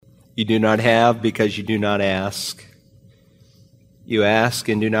You do not have because you do not ask. You ask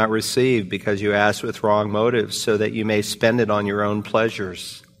and do not receive because you ask with wrong motives, so that you may spend it on your own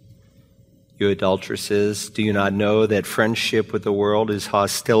pleasures. You adulteresses, do you not know that friendship with the world is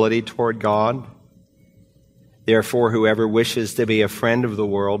hostility toward God? Therefore, whoever wishes to be a friend of the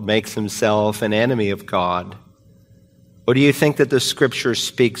world makes himself an enemy of God. Or do you think that the Scripture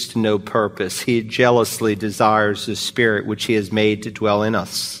speaks to no purpose? He jealously desires the Spirit which He has made to dwell in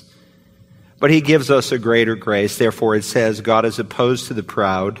us. But He gives us a greater grace. Therefore it says, God is opposed to the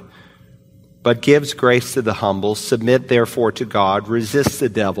proud, but gives grace to the humble. Submit therefore to God, resist the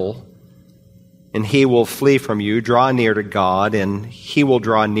devil, and he will flee from you. Draw near to God, and He will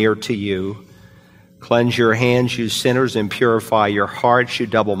draw near to you. Cleanse your hands, you sinners, and purify your hearts, you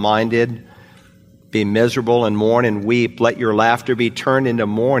double-minded. Be miserable and mourn and weep. Let your laughter be turned into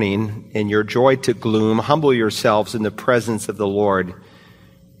mourning and your joy to gloom. Humble yourselves in the presence of the Lord,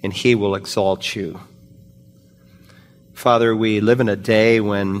 and He will exalt you. Father, we live in a day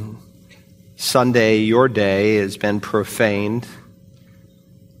when Sunday, your day, has been profaned.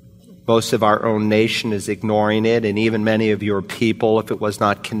 Most of our own nation is ignoring it, and even many of your people, if it was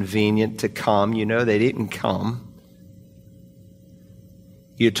not convenient to come, they didn't come.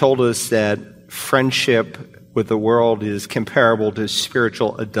 You told us that friendship with the world is comparable to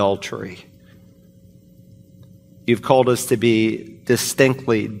spiritual adultery. You've called us to be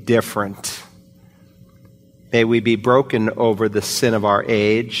distinctly different. May we be broken over the sin of our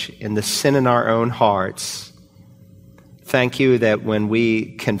age and the sin in our own hearts. Thank you that when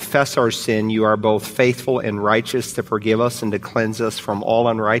we confess our sin, you are both faithful and righteous to forgive us and to cleanse us from all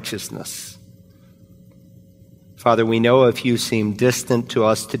unrighteousness. Father, we know if you seem distant to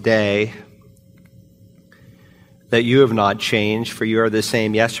us today, that you have not changed, for you are the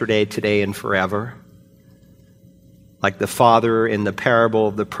same yesterday, today, and forever. Like the father in the parable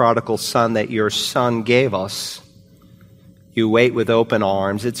of the prodigal son that your son gave us, you wait with open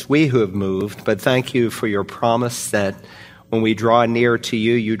arms. It's we who have moved, but thank you for your promise that when we draw near to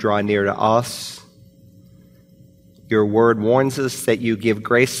you, you draw near to us. Your word warns us that you give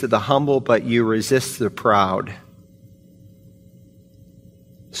grace to the humble, but you resist the proud.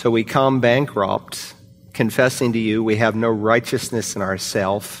 So we come bankrupt, confessing to you we have no righteousness in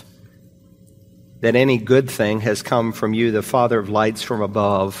ourselves, that any good thing has come from you, the Father of lights from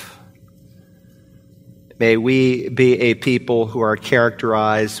above. May we be a people who are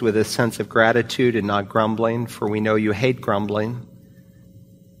characterized with a sense of gratitude and not grumbling, for we know you hate grumbling.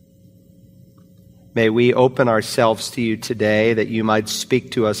 May we open ourselves to you today that you might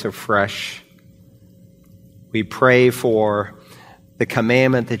speak to us afresh. We pray for the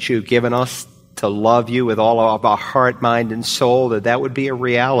commandment that you've given us to love you with all of our heart, mind, and soul, that would be a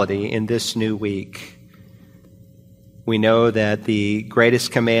reality in this new week. We know that the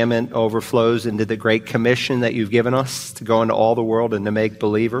greatest commandment overflows into the great commission that you've given us to go into all the world and to make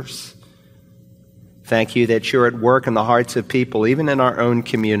believers. Thank you that you're at work in the hearts of people, even in our own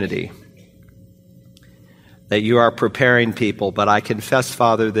community, that you are preparing people. But I confess,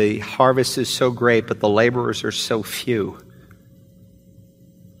 Father, the harvest is so great, but the laborers are so few.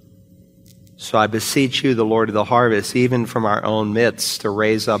 So I beseech you, the Lord of the harvest, even from our own midst, to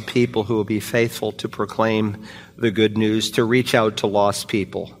raise up people who will be faithful to proclaim the good news, to reach out to lost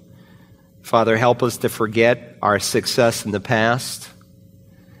people. Father, help us to forget our success in the past.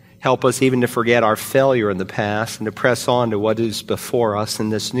 Help us even to forget our failure in the past and to press on to what is before us in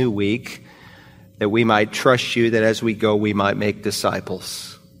this new week, that we might trust you, that as we go, we might make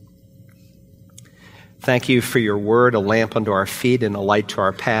disciples. Thank you for your word, a lamp unto our feet and a light to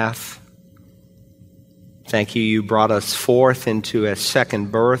our path. Thank you, you brought us forth into a second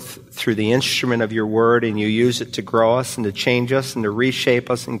birth through the instrument of your word, and you use it to grow us and to change us and to reshape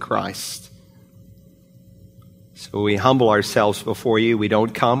us in Christ. So we humble ourselves before you. We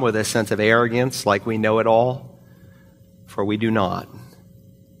don't come with a sense of arrogance like we know it all, for we do not.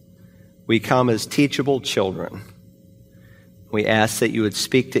 We come as teachable children. We ask that you would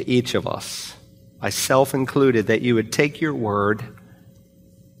speak to each of us, myself included, that you would take your word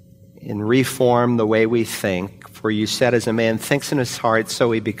and reform the way we think. For you said, as a man thinks in his heart,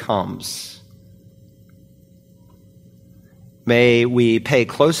 so he becomes. May we pay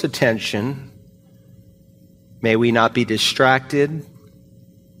close attention. May we not be distracted.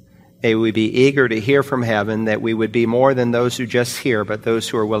 May we be eager to hear from heaven, that we would be more than those who just hear, but those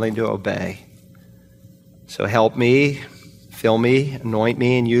who are willing to obey. So help me, fill me, anoint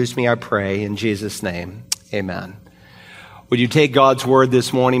me, and use me, I pray, in Jesus' name. Amen. Would you take God's word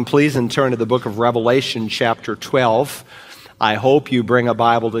this morning, please, and turn to the book of Revelation, chapter 12. I hope you bring a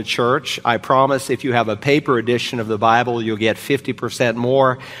Bible to church. I promise if you have a paper edition of the Bible, you'll get 50%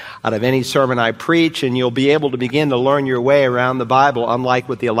 more out of any sermon I preach, and you'll be able to begin to learn your way around the Bible, unlike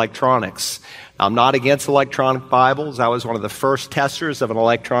with the electronics. I'm not against electronic Bibles. I was one of the first testers of an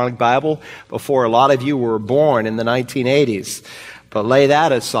electronic Bible before a lot of you were born in the 1980s. But lay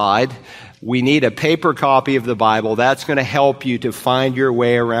that aside. We need a paper copy of the Bible. That's going to help you to find your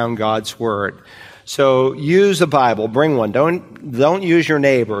way around God's Word. So use a Bible. Bring one. Don't use your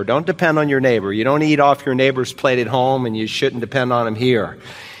neighbor. Don't depend on your neighbor. You don't eat off your neighbor's plate at home, and you shouldn't depend on him here.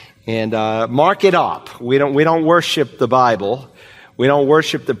 And mark it up. We don't worship the Bible. We don't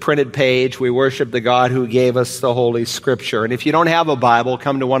worship the printed page. We worship the God who gave us the Holy Scripture. And if you don't have a Bible,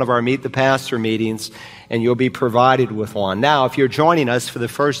 come to one of our Meet the Pastor meetings, and you'll be provided with one. Now, if you're joining us for the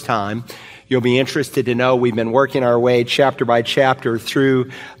first time, you'll be interested to know we've been working our way chapter by chapter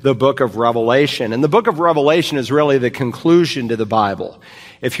through the book of Revelation. And the book of Revelation is really the conclusion to the Bible.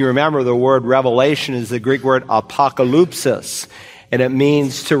 If you remember, the word revelation is the Greek word apokalypsis, and it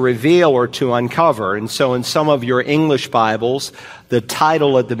means to reveal or to uncover. And so in some of your English Bibles, the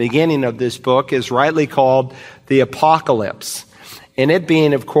title at the beginning of this book is rightly called the Apocalypse. And it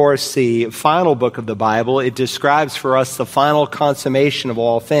being, of course, the final book of the Bible, it describes for us the final consummation of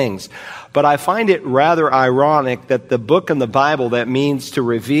all things. But I find it rather ironic that the book in the Bible that means to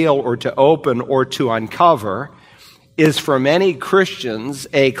reveal or to open or to uncover is for many Christians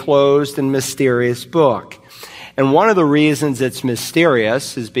a closed and mysterious book. And one of the reasons it's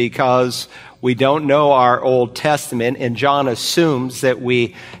mysterious is because we don't know our Old Testament, and John assumes that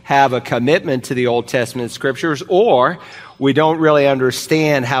we have a commitment to the Old Testament scriptures, or we don't really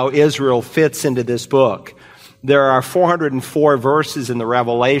understand how Israel fits into this book. There are 404 verses in the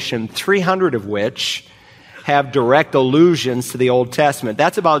Revelation, 300 of which have direct allusions to the Old Testament.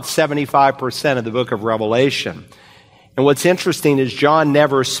 That's about 75% of the book of Revelation. And what's interesting is John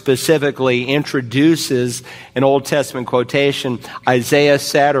never specifically introduces an Old Testament quotation, Isaiah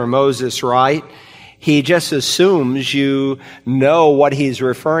said or Moses right. He just assumes you know what he's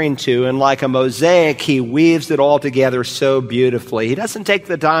referring to, and like a mosaic, he weaves it all together so beautifully. He doesn't take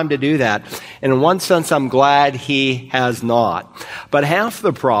the time to do that. And in one sense, I'm glad he has not. But half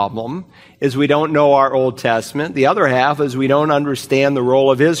the problem is we don't know our Old Testament. The other half is we don't understand the role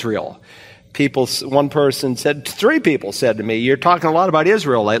of Israel. One person said, 3 people said to me, "You're talking a lot about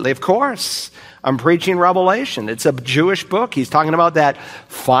Israel lately." Of course. I'm preaching Revelation. It's a Jewish book. He's talking about that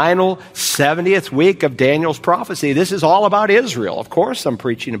final 70th week of Daniel's prophecy. This is all about Israel. Of course I'm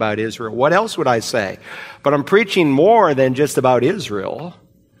preaching about Israel. What else would I say? But I'm preaching more than just about Israel,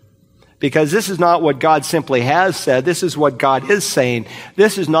 because this is not what God simply has said. This is what God is saying.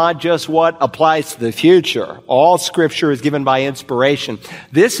 This is not just what applies to the future. All Scripture is given by inspiration.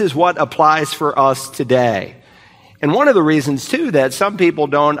 This is what applies for us today. And one of the reasons, too, that some people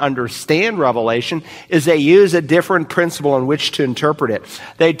don't understand Revelation is they use a different principle in which to interpret it.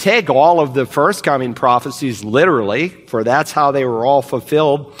 They take all of the first coming prophecies literally, for that's how they were all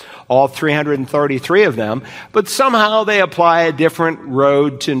fulfilled, all 333 of them, but somehow they apply a different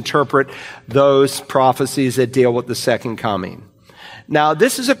road to interpret those prophecies that deal with the second coming. Now,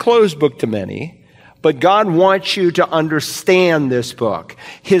 this is a closed book to many, but God wants you to understand this book.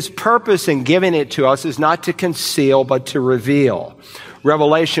 His purpose in giving it to us is not to conceal, but to reveal.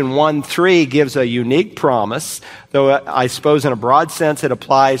 Revelation 1:3 gives a unique promise, though I suppose in a broad sense it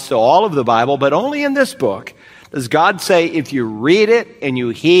applies to all of the Bible, but only in this book does God say if you read it and you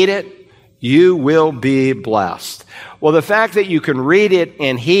heed it, you will be blessed. Well, the fact that you can read it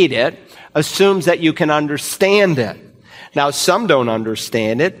and heed it assumes that you can understand it. Now, some don't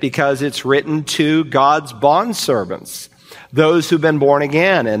understand it because it's written to God's bondservants, those who've been born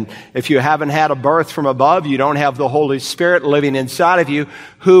again. And if you haven't had a birth from above, you don't have the Holy Spirit living inside of you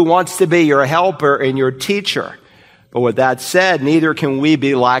who wants to be your helper and your teacher. But with that said, neither can we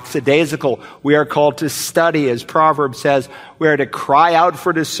be lackadaisical. We are called to study, as Proverbs says. We are to cry out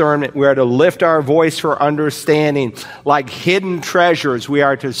for discernment. We are to lift our voice for understanding. Like hidden treasures, we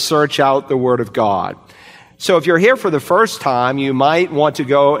are to search out the Word of God. So if you're here for the first time, you might want to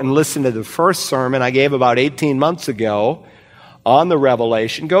go and listen to the first sermon I gave about 18 months ago on the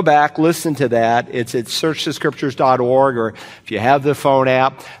Revelation. Go back, listen to that. It's at searchthescriptures.org, or if you have the phone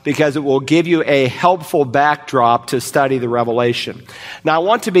app, because it will give you a helpful backdrop to study the Revelation. Now, I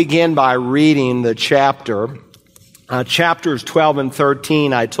want to begin by reading the chapter. Chapters 12 and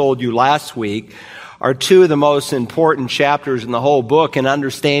 13, I told you last week, are 2 of the most important chapters in the whole book in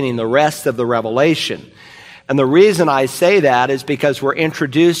understanding the rest of the Revelation. And the reason I say that is because we're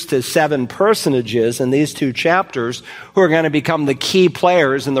introduced to 7 personages in these 2 chapters who are going to become the key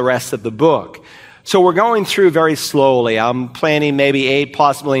players in the rest of the book. So we're going through very slowly. I'm planning maybe 8,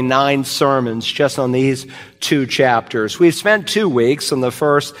 possibly 9 sermons just on these 2 chapters. We've spent 2 weeks on the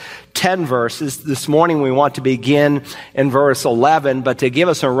first 10 verses. This morning we want to begin in verse 11, but to give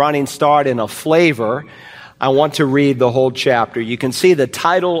us a running start and a flavor, I want to read the whole chapter. You can see the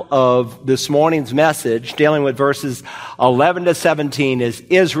title of this morning's message, dealing with verses 11 to 17, is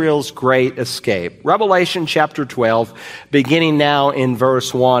Israel's Great Escape. Revelation chapter 12, beginning now in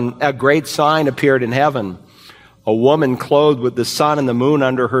verse 1, a great sign appeared in heaven. A woman clothed with the sun and the moon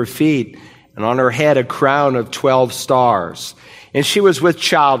under her feet, and on her head a crown of 12 stars. And she was with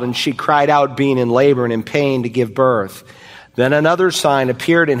child, and she cried out, being in labor and in pain to give birth. Then another sign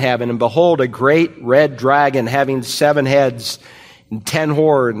appeared in heaven, and behold, a great red dragon having 7 heads and 10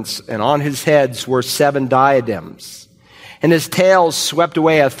 horns, and on his heads were 7 diadems. And his tail swept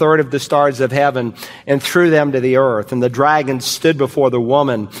away a third of the stars of heaven and threw them to the earth. And the dragon stood before the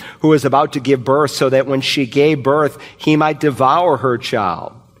woman who was about to give birth, so that when she gave birth, he might devour her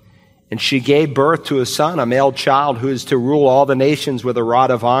child. And she gave birth to a son, a male child, who is to rule all the nations with a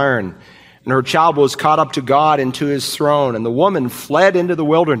rod of iron. And her child was caught up to God and to his throne. And the woman fled into the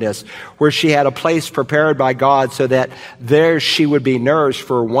wilderness, where she had a place prepared by God, so that there she would be nourished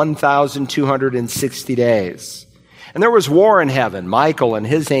for 1,260 days. And there was war in heaven, Michael and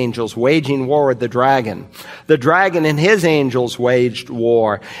his angels waging war with the dragon. The dragon and his angels waged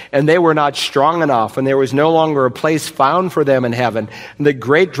war, and they were not strong enough, and there was no longer a place found for them in heaven. And the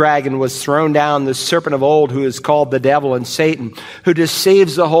great dragon was thrown down, the serpent of old, who is called the devil and Satan, who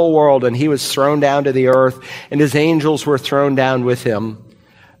deceives the whole world, and he was thrown down to the earth, and his angels were thrown down with him.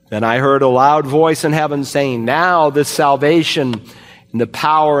 Then I heard a loud voice in heaven saying, now the salvation and the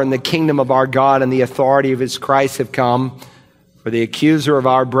power and the kingdom of our God and the authority of his Christ have come. For the accuser of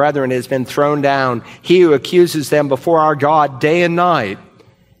our brethren has been thrown down, he who accuses them before our God day and night.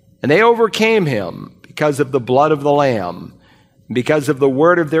 And they overcame him because of the blood of the Lamb, because of the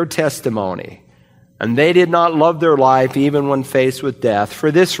word of their testimony. And they did not love their life even when faced with death.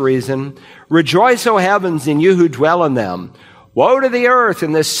 For this reason, rejoice, O heavens, and you who dwell in them. Woe to the earth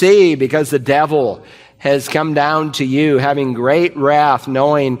and the sea, because the devil has come down to you, having great wrath,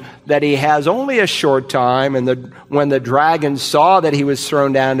 knowing that he has only a short time. And when the dragon saw that he was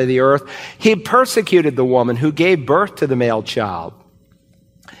thrown down to the earth, he persecuted the woman who gave birth to the male child.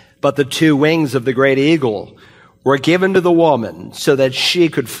 But the 2 wings of the great eagle were given to the woman, so that she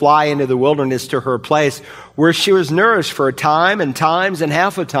could fly into the wilderness to her place, where she was nourished for a time and times and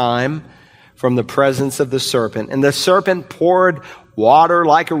half a time from the presence of the serpent. And the serpent poured water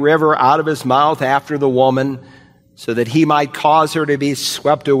like a river out of his mouth after the woman, so that he might cause her to be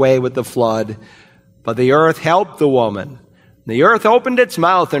swept away with the flood. But the earth helped the woman. The earth opened its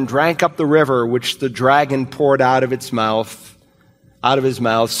mouth and drank up the river which the dragon poured out of his mouth.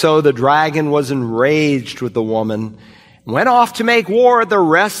 So the dragon was enraged with the woman, and went off to make war with the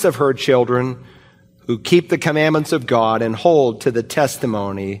rest of her children, who keep the commandments of God and hold to the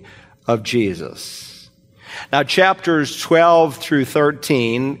testimony of Jesus. Now, chapters 12 through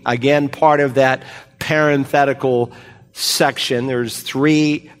 13, again, part of that parenthetical section. There's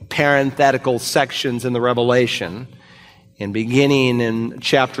 3 parenthetical sections in the Revelation. And beginning in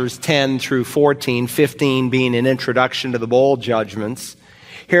chapters 10 through 14, 15 being an introduction to the bowl judgments.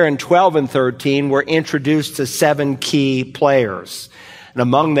 Here in 12 and 13, we're introduced to 7 key players. And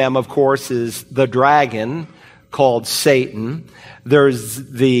among them, of course, is the dragon, called Satan. There's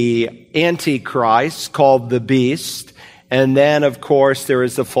the Antichrist, called the beast. And then, of course, there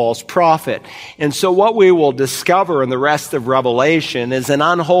is the false prophet. And so what we will discover in the rest of Revelation is an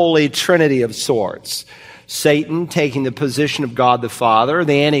unholy trinity of sorts. Satan taking the position of God the Father,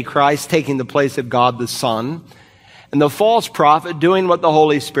 the Antichrist taking the place of God the Son, and the false prophet doing what the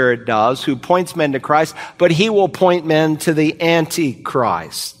Holy Spirit does, who points men to Christ, but he will point men to the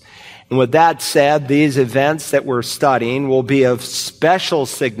Antichrist. And with that said, these events that we're studying will be of special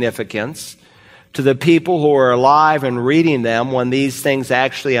significance to the people who are alive and reading them when these things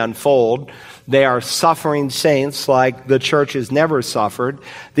actually unfold. They are suffering saints like the church has never suffered.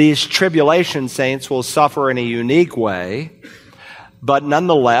 These tribulation saints will suffer in a unique way. But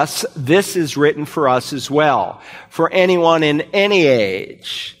nonetheless, this is written for us as well. For anyone in any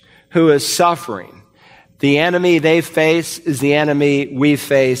age who is suffering, the enemy they face is the enemy we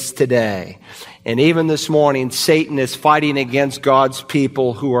face today. And even this morning, Satan is fighting against God's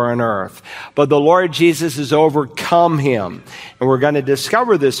people who are on earth. But the Lord Jesus has overcome him. And we're going to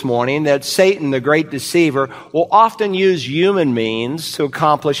discover this morning that Satan, the great deceiver, will often use human means to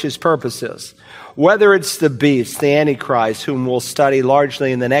accomplish his purposes. whether it's the beast, the Antichrist, whom we'll study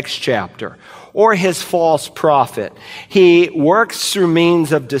largely in the next chapter, or his false prophet. He works through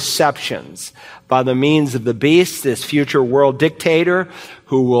means of deceptions, by the means of the beast, this future world dictator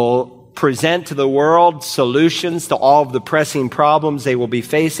who will present to the world solutions to all of the pressing problems they will be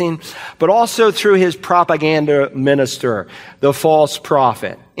facing, but also through his propaganda minister, the false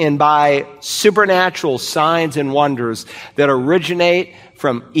prophet, and by supernatural signs and wonders that originate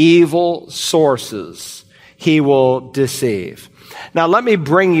from evil sources, he will deceive. Now, let me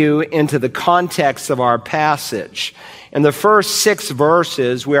bring you into the context of our passage. In the first 6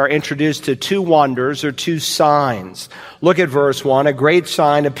 verses, we are introduced to 2 wonders or 2 signs. Look at verse 1. A great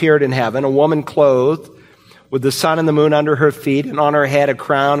sign appeared in heaven, a woman clothed with the sun and the moon under her feet, and on her head a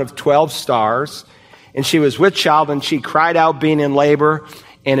crown of 12 stars. And she was with child, and she cried out, being in labor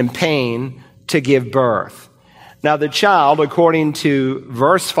and in pain, to give birth. Now the child, according to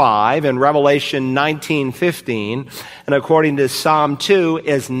verse 5 in Revelation 19:15, and according to Psalm 2,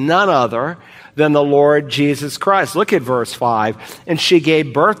 is none other than the Lord Jesus Christ. Look at verse 5. And she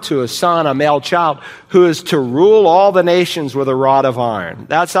gave birth to a son, a male child, who is to rule all the nations with a rod of iron.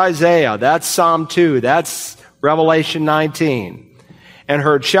 That's Isaiah. That's Psalm 2. That's Revelation 19. And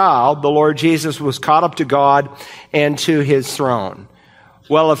her child, the Lord Jesus, was caught up to God and to his throne.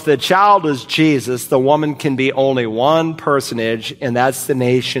 Well, if the child is Jesus, the woman can be only one personage, and that's the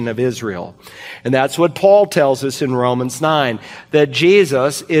nation of Israel. And that's what Paul tells us in Romans 9, that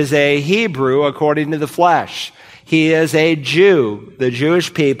Jesus is a Hebrew according to the flesh. He is a Jew. The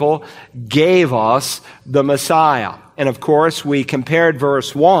Jewish people gave us the Messiah. And of course, we compared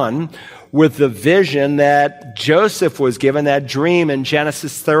verse 1 with the vision that Joseph was given, that dream in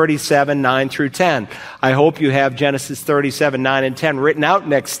Genesis 37, 9 through 10. I hope you have Genesis 37, 9 and 10 written out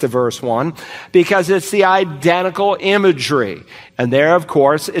next to verse 1, because it's the identical imagery. And there, of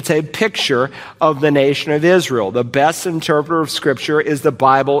course, it's a picture of the nation of Israel. The best interpreter of Scripture is the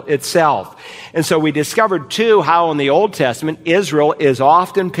Bible itself. And so we discovered, too, how in the Old Testament, Israel is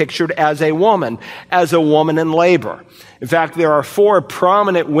often pictured as a woman in labor. In fact, there are 4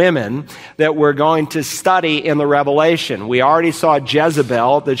 prominent women that we're going to study in the Revelation. We already saw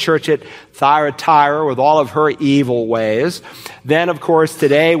Jezebel, the church at Thyatira, with all of her evil ways. Then, of course,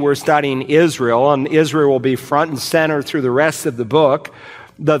 today we're studying Israel, and Israel will be front and center through the rest of the book.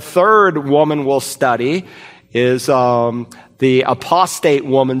 The third woman we'll study is the apostate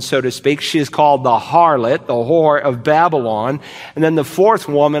woman, so to speak. She is called the harlot, the whore of Babylon. And then the fourth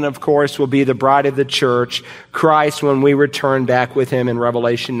woman, of course, will be the bride of the church, Christ, when we return back with him in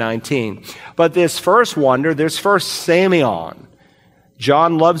Revelation 19. But this first wonder, this first Samion,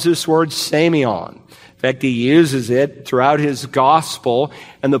 John loves this word Samion. In fact, he uses it throughout his gospel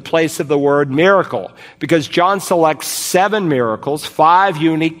in the place of the word miracle, because John selects 7 miracles, 5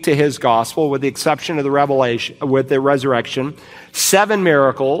 unique to his gospel, with the exception of the resurrection, 7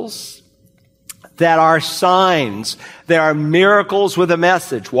 miracles that are signs. They are miracles with a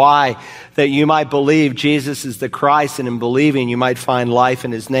message. Why? That you might believe Jesus is the Christ, and in believing you might find life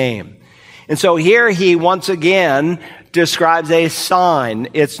in his name. And so here he once again describes a sign.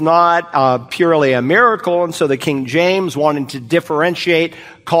 It's not purely a miracle, and so the King James, wanting to differentiate,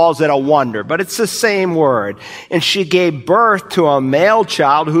 calls it a wonder. But it's the same word. And she gave birth to a male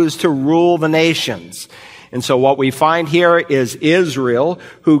child who is to rule the nations. And so what we find here is Israel,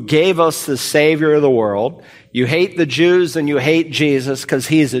 who gave us the Savior of the world. You hate the Jews and you hate Jesus because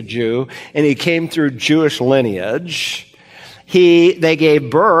he's a Jew, and he came through Jewish lineage. They gave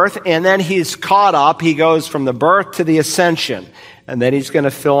birth, and then he's caught up. He goes from the birth to the ascension, and then he's going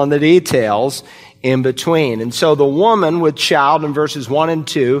to fill in the details in between. And so the woman with child in verses 1 and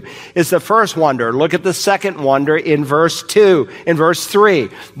 2 is the first wonder. Look at the second wonder in verse 2, in verse 3.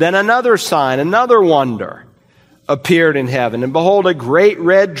 Then another sign, another wonder appeared in heaven. And behold, a great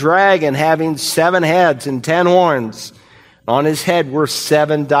red dragon having 7 heads and 10 horns. On his head were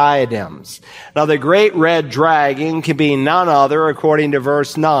 7 diadems. Now the great red dragon can be none other, according to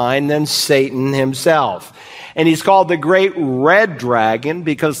verse 9, than Satan himself. And he's called the great red dragon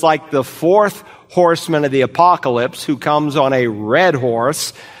because, like the 4th horseman of the apocalypse, who comes on a red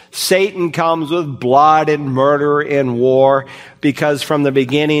horse, Satan comes with blood and murder and war, because from the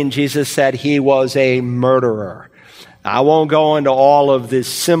beginning Jesus said he was a murderer. I won't go into all of the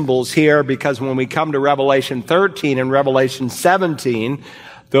symbols here, because when we come to Revelation 13 and Revelation 17,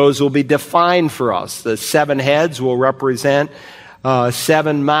 those will be defined for us. The 7 heads will represent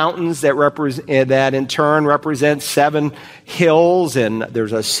 7 mountains that in turn represent 7 hills, and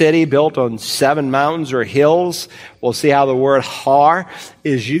there's a city built on 7 mountains or hills. We'll see how the word har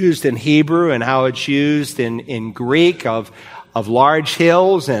is used in Hebrew and how it's used in Greek of of large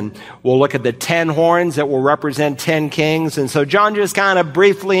hills, and we'll look at the 10 horns that will represent 10 kings. And so John just kind of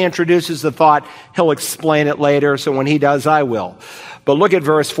briefly introduces the thought. He'll explain it later, so when he does, I will. But look at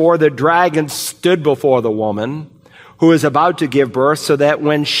verse 4. The dragon stood before the woman who was about to give birth, so that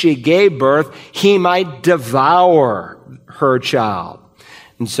when she gave birth, he might devour her child.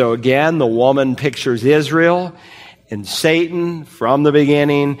 And so again, the woman pictures Israel, and Satan, from the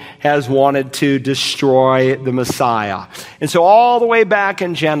beginning, has wanted to destroy the Messiah. And so all the way back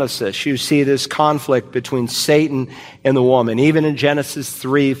in Genesis, you see this conflict between Satan and the woman, even in Genesis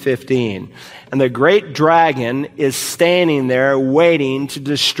 3:15. And the great dragon is standing there waiting to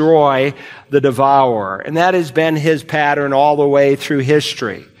destroy the devourer. And that has been his pattern all the way through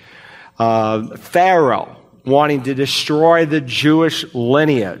history. Pharaoh, wanting to destroy the Jewish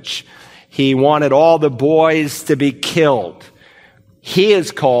lineage. He wanted all the boys to be killed. He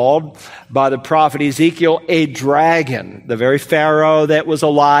is called by the prophet Ezekiel a dragon, the very Pharaoh that was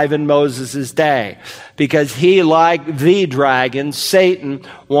alive in Moses' day, because he, like the dragon, Satan,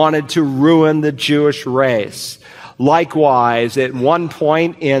 wanted to ruin the Jewish race. Likewise, at one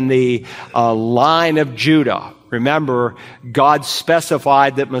point in the line of Judah, remember, God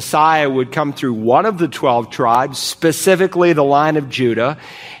specified that Messiah would come through one of the 12 tribes, specifically the line of Judah,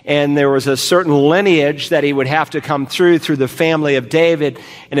 and there was a certain lineage that he would have to come through the family of David.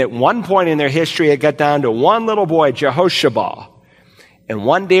 And at one point in their history, it got down to one little boy, Jehoshaphat. And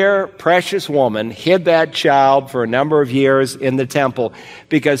one dear, precious woman hid that child for a number of years in the temple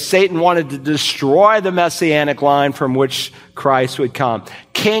because Satan wanted to destroy the messianic line from which Christ would come.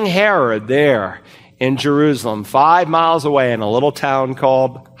 King Herod there in Jerusalem, 5 miles away in a little town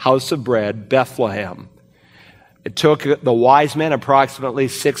called House of Bread, Bethlehem. It took the wise men approximately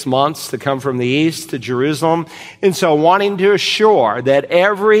 6 months to come from the east to Jerusalem. And so wanting to assure that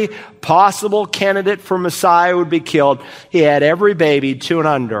every possible candidate for Messiah would be killed, he had every baby 2 and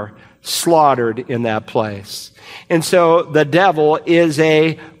under slaughtered in that place. And so the devil is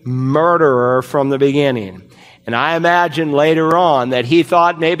a murderer from the beginning. And I imagine later on that he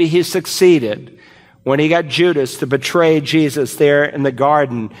thought maybe he succeeded when he got Judas to betray Jesus there in the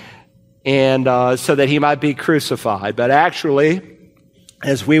garden, and so that he might be crucified. But actually,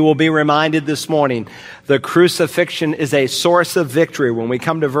 as we will be reminded this morning, the crucifixion is a source of victory. When we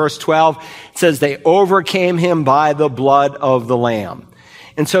come to verse 12, it says they overcame him by the blood of the Lamb.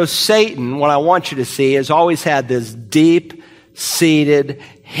 And so Satan, what I want you to see, has always had this deep-seated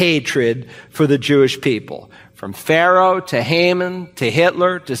hatred for the Jewish people. From Pharaoh to Haman to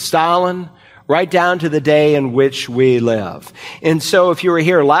Hitler to Stalin, right down to the day in which we live. And so if you were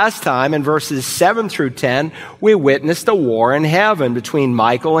here last time, in verses 7 through 10, we witnessed a war in heaven between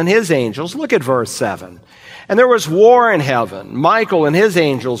Michael and his angels. Look at verse 7. And there was war in heaven, Michael and his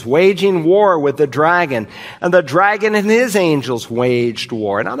angels waging war with the dragon, and the dragon and his angels waged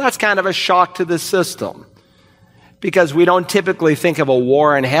war. Now that's kind of a shock to the system, because we don't typically think of a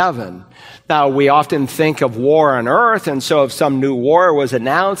war in heaven. Now, we often think of war on earth, and so if some new war was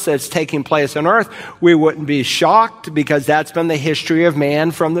announced that's taking place on earth, we wouldn't be shocked because that's been the history of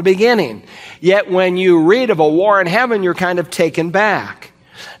man from the beginning. Yet when you read of a war in heaven, you're kind of taken back.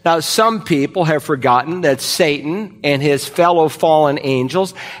 Now, some people have forgotten that Satan and his fellow fallen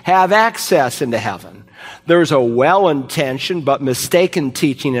angels have access into heaven. There's a well-intentioned but mistaken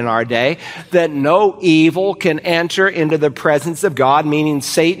teaching in our day that no evil can enter into the presence of God, meaning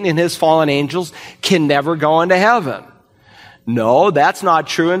Satan and his fallen angels can never go into heaven. No, that's not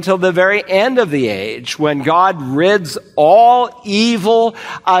true until the very end of the age, when God rids all evil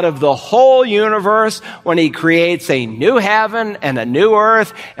out of the whole universe, when he creates a new heaven and a new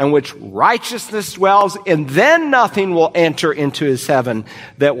earth in which righteousness dwells, and then nothing will enter into his heaven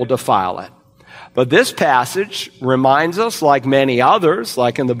that will defile it. But this passage reminds us, like many others,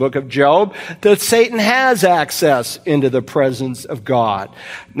 like in the book of Job, that Satan has access into the presence of God.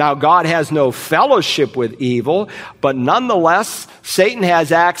 Now, God has no fellowship with evil, but nonetheless, Satan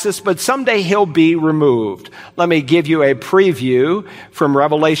has access, but someday he'll be removed. Let me give you a preview from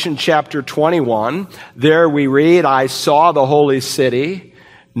Revelation chapter 21. There we read, I saw the holy city,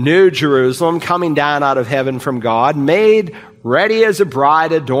 New Jerusalem, coming down out of heaven from God, made ready as a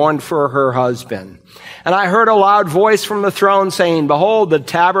bride adorned for her husband. And I heard a loud voice from the throne saying, behold, the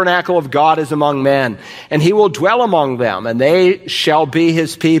tabernacle of God is among men, and he will dwell among them, and they shall be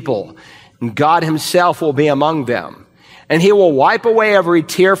his people. And God himself will be among them. And he will wipe away every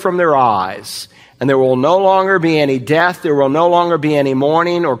tear from their eyes. And there will no longer be any death. There will no longer be any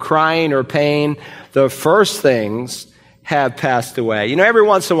mourning or crying or pain. The first things have passed away. You know, every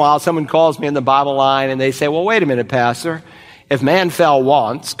once in a while, someone calls me in the Bible line and they say, well, wait a minute, Pastor. If man fell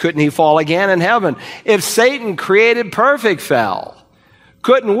once, couldn't he fall again in heaven? If Satan, created perfect, fell,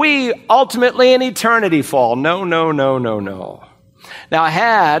 couldn't we ultimately in eternity fall? No, no, no, no, no. Now,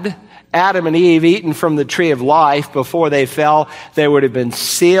 had Adam and Eve eaten from the tree of life before they fell, they would have been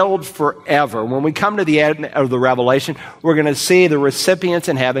sealed forever. When we come to the end of the Revelation, we're going to see the recipients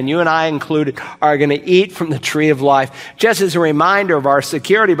in heaven, you and I included, are going to eat from the tree of life, just as a reminder of our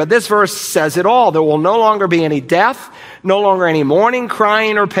security. But this verse says it all. There will no longer be any death, no longer any mourning,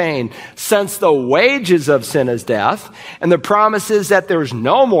 crying, or pain, since the wages of sin is death, and the promise is that there's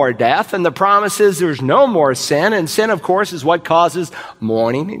no more death, and the promise is there's no more sin, and sin, of course, is what causes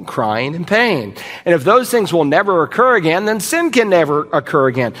mourning and crying and pain. And if those things will never occur again, then sin can never occur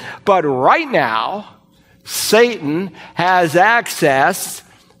again. But right now, Satan has access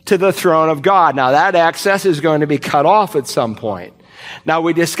to the throne of God. Now, that access is going to be cut off at some point. Now,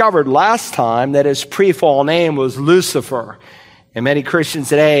 we discovered last time that his pre-fall name was Lucifer. And many Christians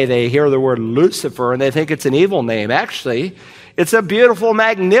today, they hear the word Lucifer and they think it's an evil name. Actually, it's a beautiful,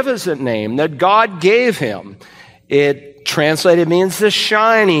 magnificent name that God gave him. It translated means the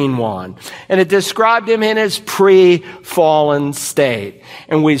shining one. And it described him in his pre-fallen state.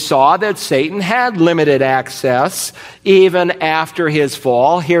 And we saw that Satan had limited access even after his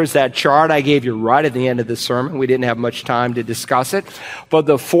fall. Here's that chart I gave you right at the end of the sermon. We didn't have much time to discuss it. But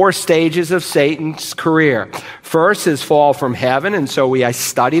the 4 stages of Satan's career. First, his fall from heaven. And so I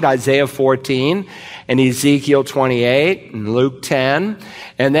studied Isaiah 14 and Ezekiel 28 and Luke 10.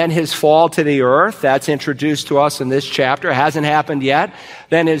 And then his fall to the earth. That's introduced to us in this chapter. It hasn't happened yet.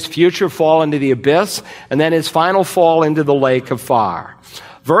 Then his future fall into the abyss. And then his final fall into the lake of fire.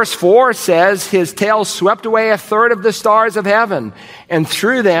 Verse 4 says, his tail swept away 1/3 of the stars of heaven and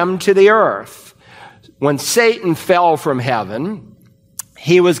threw them to the earth. When Satan fell from heaven,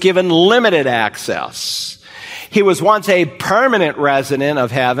 he was given limited access. He was once a permanent resident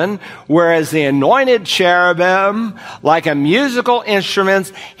of heaven, whereas the anointed cherubim, like a musical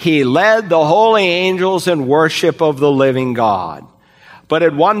instrument, he led the holy angels in worship of the living God. But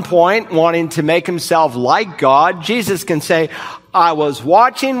at one point, wanting to make himself like God, Jesus can say, I was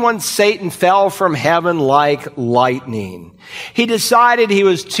watching when Satan fell from heaven like lightning. He decided he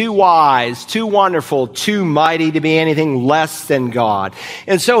was too wise, too wonderful, too mighty to be anything less than God.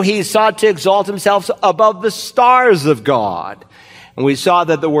 And so he sought to exalt himself above the stars of God. And we saw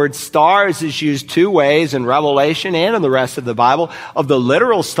that the word stars is used 2 ways in Revelation and in the rest of the Bible. Of the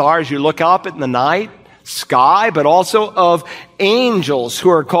literal stars you look up in the night sky, but also of angels who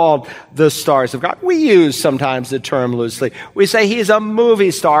are called the stars of God. We use sometimes the term loosely. We say he's a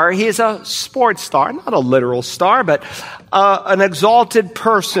movie star, he's a sports star, not a literal star, but an exalted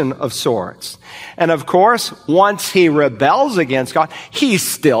person of sorts. And of course, once he rebels against God, he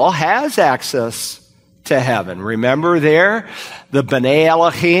still has access to heaven. Remember there, the B'nai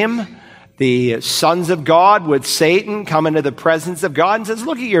Elohim, the sons of God with Satan come into the presence of God and says,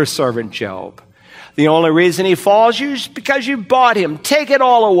 look at your servant Job. The only reason he falls you is because you bought him. Take it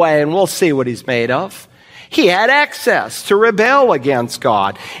all away and we'll see what he's made of. He had access to rebel against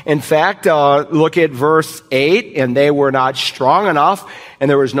God. In fact, look at verse 8, and they were not strong enough, and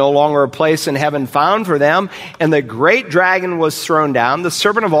there was no longer a place in heaven found for them. And the great dragon was thrown down, the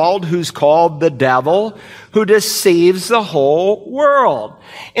serpent of old, who's called the devil, who deceives the whole world.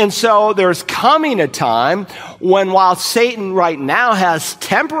 And so there's coming a time when, while Satan right now has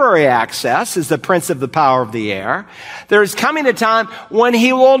temporary access as the prince of the power of the air, there's coming a time when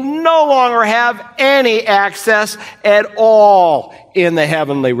he will no longer have any access at all in the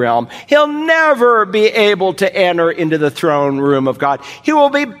heavenly realm. He'll never be able to enter into the throne room of God. He will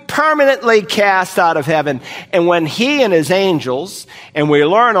be permanently cast out of heaven. And when he and his angels, and we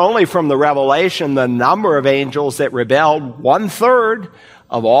learn only from the Revelation the number of angels that rebelled, 1/3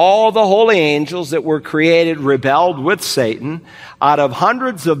 of all the holy angels that were created rebelled with Satan. Out of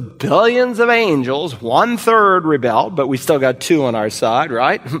hundreds of billions of angels, 1/3 rebelled, but we still got 2 on our side,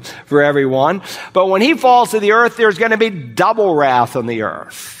 right? For every one. But when he falls to the earth, there's going to be double wrath on the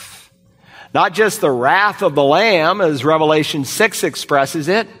earth. Not just the wrath of the Lamb, as Revelation 6 expresses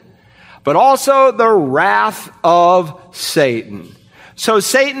it, but also the wrath of Satan. So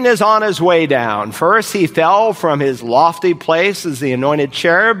Satan is on his way down. First, he fell from his lofty place as the anointed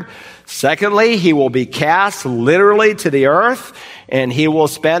cherub. Secondly, he will be cast literally to the earth, and he will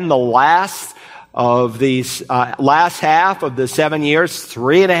spend the last half of the 7 years,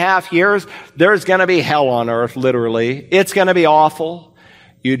 3.5 years. There's going to be hell on earth, literally. It's going to be awful.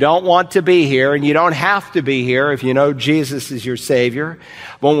 You don't want to be here, and you don't have to be here if you know Jesus is your Savior.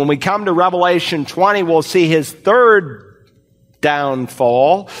 But when we come to Revelation 20, we'll see his third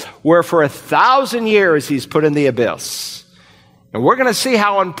downfall, where for 1,000 years he's put in the abyss. And we're going to see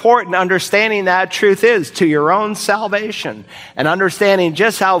how important understanding that truth is to your own salvation and understanding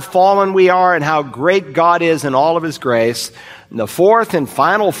just how fallen we are and how great God is in all of his grace. And the fourth and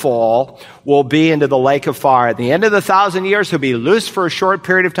final fall will be into the lake of fire. At the end of the 1,000 years, he'll be loosed for a short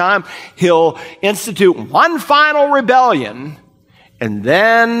period of time. He'll institute one final rebellion, and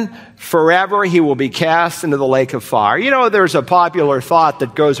then forever he will be cast into the lake of fire. You know, there's a popular thought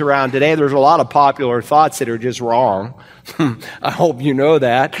that goes around today. There's a lot of popular thoughts that are just wrong. I hope you know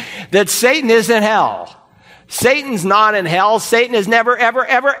that Satan is in hell. Satan's not in hell. Satan has never, ever,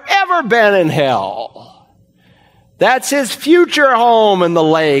 ever, ever been in hell. That's his future home in the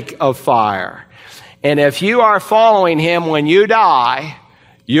lake of fire. And if you are following him when you die,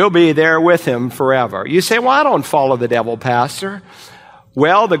 you'll be there with him forever. You say, well, I don't follow the devil, Pastor.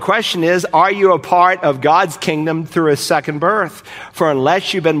 Well, the question is, are you a part of God's kingdom through a second birth? For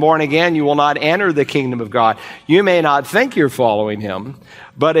unless you've been born again, you will not enter the kingdom of God. You may not think you're following him,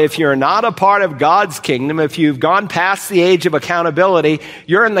 but if you're not a part of God's kingdom, if you've gone past the age of accountability,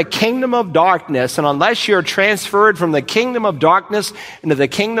 you're in the kingdom of darkness. And unless you're transferred from the kingdom of darkness into the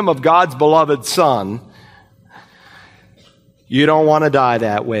kingdom of God's beloved Son, you don't want to die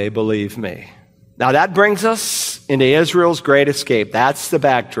that way, believe me. Now that brings us into Israel's great escape. That's the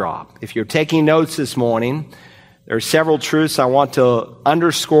backdrop. If you're taking notes this morning, there are several truths I want to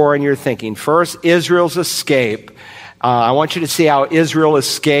underscore in your thinking. First, Israel's escape. I want you to see how Israel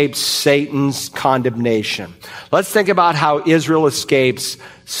escapes Satan's condemnation. Let's think about how Israel escapes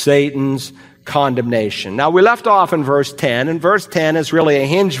Satan's condemnation. Now, we left off in verse 10, and verse 10 is really a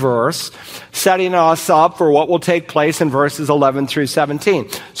hinge verse, setting us up for what will take place in verses 11 through 17.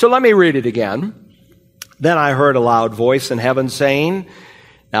 So let me read it again. Then I heard a loud voice in heaven saying,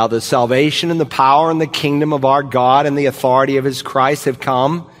 now the salvation and the power and the kingdom of our God and the authority of his Christ have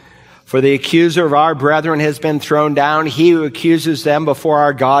come. For the accuser of our brethren has been thrown down, he who accuses them before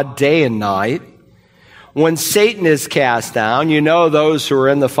our God day and night. When Satan is cast down, you know those who are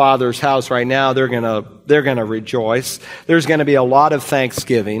in the Father's house right now, they're gonna rejoice. There's gonna be a lot of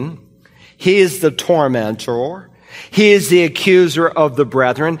thanksgiving. He is the tormentor. He is the accuser of the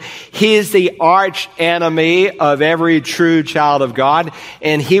brethren. He is the arch enemy of every true child of God,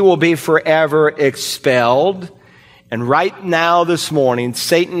 and he will be forever expelled. And right now this morning,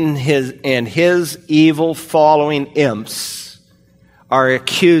 Satan and his evil following imps are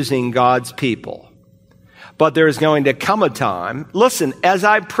accusing God's people. But there's going to come a time, listen, as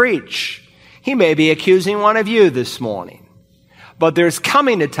I preach, he may be accusing one of you this morning. But there's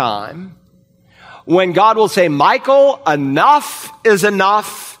coming a time when God will say, Michael, enough is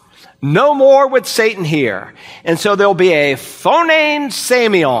enough. No more with Satan here. And so there'll be a phonane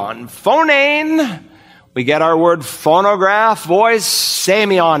samion. Phonane, we get our word phonograph, voice,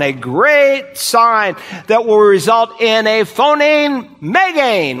 samion, a great sign that will result in a phonane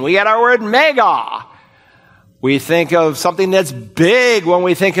megane. We get our word mega. We think of something that's big when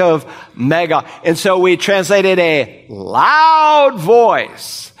we think of mega. And so we translated a loud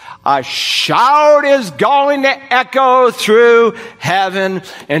voice. A shout is going to echo through heaven.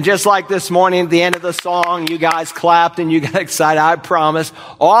 And just like this morning at the end of the song, you guys clapped and you got excited. I promise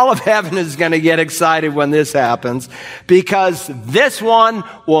all of heaven is going to get excited when this happens, because this one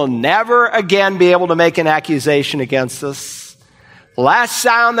will never again be able to make an accusation against us. The last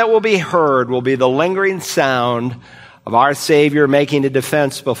sound that will be heard will be the lingering sound of our Savior making a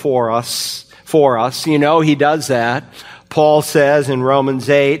defense for us. You know, he does that. Paul says in Romans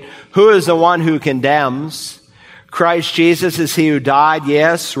 8, who is the one who condemns? Christ Jesus is he who died,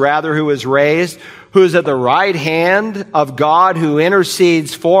 yes, rather who was raised, who is at the right hand of God who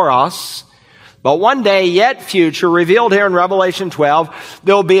intercedes for us. But one day, yet future, revealed here in Revelation 12,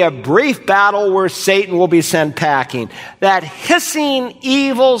 there'll be a brief battle where Satan will be sent packing. That hissing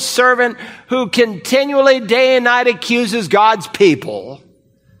evil servant who continually day and night accuses God's people,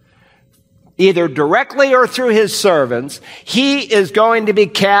 either directly or through his servants, he is going to be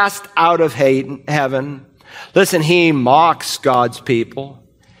cast out of heaven. Listen, he mocks God's people.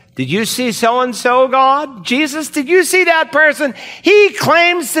 Did you see so-and-so, God? Jesus, did you see that person? He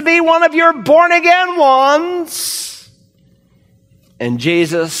claims to be one of your born-again ones. And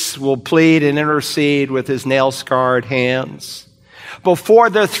Jesus will plead and intercede with his nail-scarred hands. Before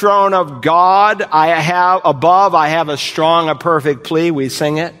the throne of God, I have a strong, a perfect plea. We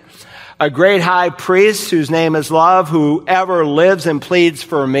sing it. A great high priest whose name is love, who ever lives and pleads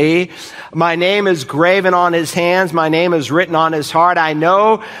for me. My name is graven on his hands. My name is written on his heart. I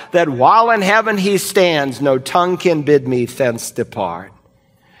know that while in heaven he stands, no tongue can bid me thence depart.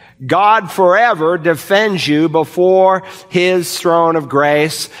 God forever defends you before his throne of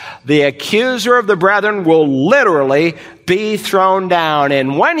grace. The accuser of the brethren will literally be thrown down.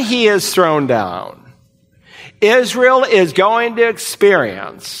 And when he is thrown down, Israel is going to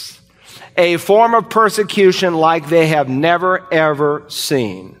experience a form of persecution like they have never, ever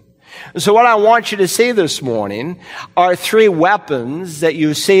seen. So what I want you to see this morning are three weapons that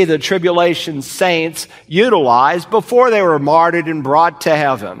you see the tribulation saints utilize before they were martyred and brought to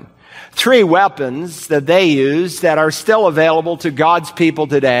heaven. Three weapons that they use that are still available to God's people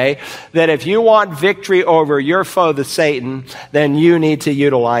today, that if you want victory over your foe, the Satan, then you need to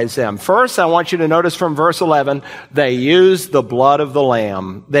utilize them. First, I want you to notice from verse 11, they use the blood of the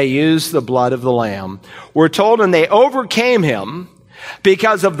Lamb. They use the blood of the Lamb. We're told, and they overcame him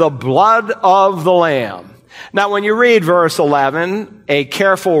because of the blood of the Lamb. Now, when you read verse 11, a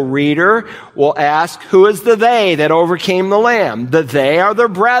careful reader will ask, who is the they that overcame the Lamb? The they are the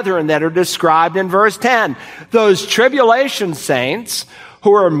brethren that are described in verse 10. Those tribulation saints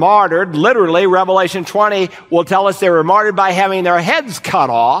who were martyred, literally, Revelation 20 will tell us they were martyred by having their heads cut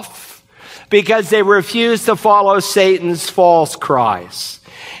off because they refused to follow Satan's false Christ.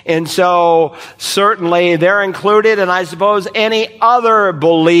 And so certainly they're included, and I suppose any other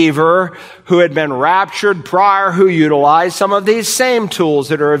believer who had been raptured prior who utilized some of these same tools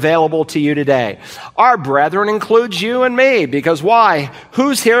that are available to you today. Our brethren includes you and me, because why?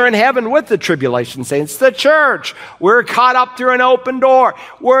 Who's here in heaven with the tribulation saints? The church. We're caught up through an open door.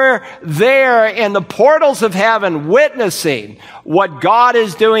 We're there in the portals of heaven witnessing what God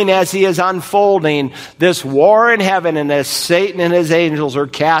is doing as he is unfolding this war in heaven, and as Satan and his angels are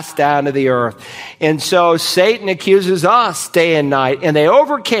cast down to the earth. And so Satan accuses us day and night, and they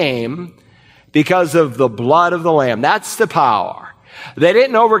overcame because of the blood of the Lamb. That's the power. They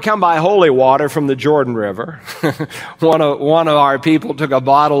didn't overcome by holy water from the Jordan River. One of our people took a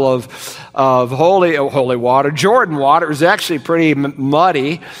bottle of holy water, Jordan water. It was actually pretty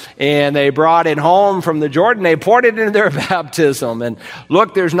muddy, and they brought it home from the Jordan. They poured it into their baptism. And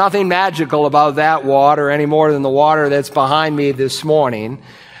look, there's nothing magical about that water any more than the water that's behind me this morning.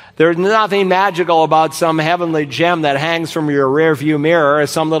 There's nothing magical about some heavenly gem that hangs from your rearview mirror or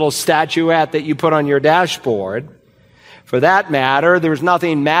some little statuette that you put on your dashboard. For that matter, there's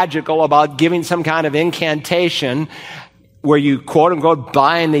nothing magical about giving some kind of incantation where you, quote unquote,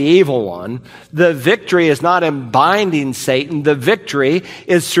 bind the evil one. The victory is not in binding Satan. The victory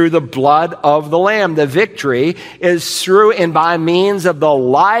is through the blood of the Lamb. The victory is through and by means of the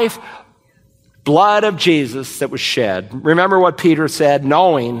life blood of Jesus that was shed. Remember what Peter said,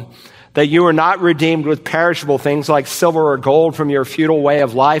 knowing that you were not redeemed with perishable things like silver or gold from your futile way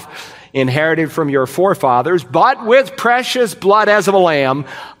of life, inherited from your forefathers, but with precious blood as of a lamb,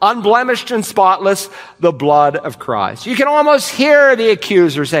 unblemished and spotless, the blood of Christ. You can almost hear the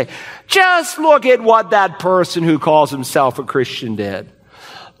accuser say, just look at what that person who calls himself a Christian did.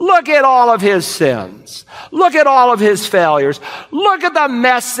 Look at all of his sins. Look at all of his failures. Look at the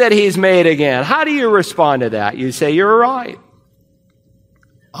mess that he's made again. How do you respond to that? You say, you're right.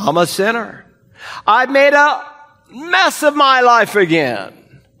 I'm a sinner. I've made a mess of my life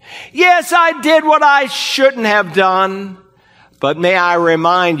again. Yes, I did what I shouldn't have done. But may I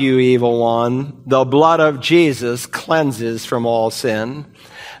remind you, evil one, the blood of Jesus cleanses from all sin.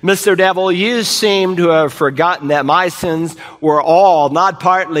 Mr. Devil, you seem to have forgotten that my sins were all, not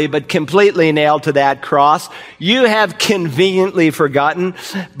partly, but completely nailed to that cross. You have conveniently forgotten,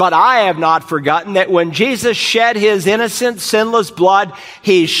 but I have not forgotten that when Jesus shed his innocent, sinless blood,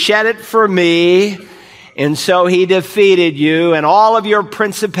 he shed it for me. And so he defeated you and all of your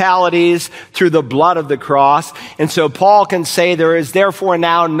principalities through the blood of the cross. And so Paul can say there is therefore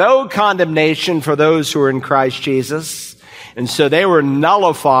now no condemnation for those who are in Christ Jesus. And so they were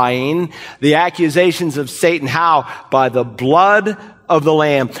nullifying the accusations of Satan. How? By the blood of the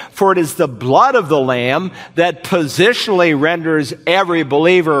Lamb. For it is the blood of the Lamb that positionally renders every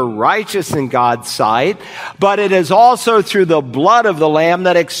believer righteous in God's sight. But it is also through the blood of the Lamb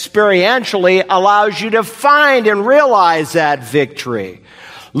that experientially allows you to find and realize that victory.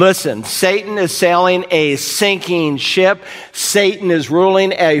 Listen, Satan is sailing a sinking ship. Satan is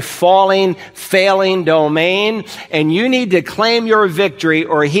ruling a falling, failing domain. And you need to claim your victory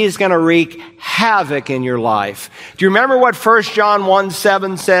or he's going to wreak havoc in your life. Do you remember what 1 John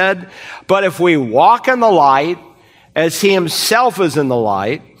 1:7 said? But if we walk in the light, as he himself is in the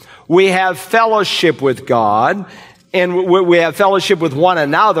light, we have fellowship with God, and we have fellowship with one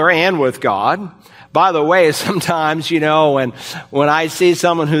another and with God. By the way, sometimes, when I see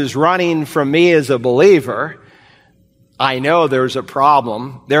someone who's running from me as a believer, I know there's a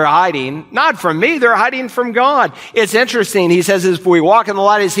problem. They're hiding, not from me, they're hiding from God. It's interesting. He says, if we walk in the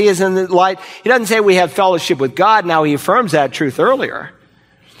light as he is in the light, he doesn't say we have fellowship with God. Now, he affirms that truth earlier.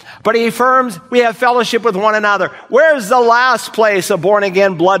 But he affirms we have fellowship with one another. Where's the last place a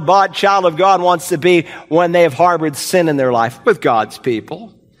born-again, blood-bought child of God wants to be when they have harbored sin in their life? With God's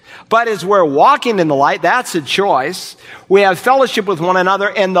people. But as we're walking in the light, that's a choice. We have fellowship with one another,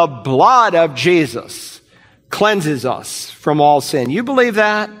 and the blood of Jesus cleanses us from all sin. You believe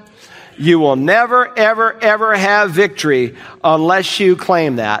that? You will never, ever, ever have victory unless you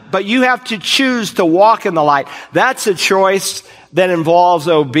claim that. But you have to choose to walk in the light. That's a choice that involves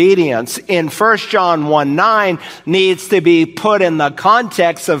obedience. In 1 John 1:9 needs to be put in the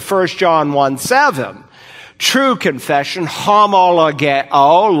context of 1 John 1:7. True confession, homologeo,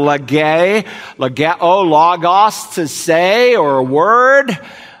 logos, to say, or a word.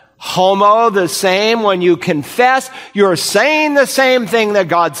 Homo, the same. When you confess, you're saying the same thing that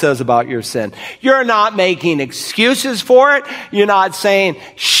God says about your sin. You're not making excuses for it. You're not saying,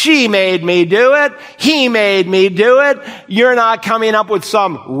 she made me do it. He made me do it. You're not coming up with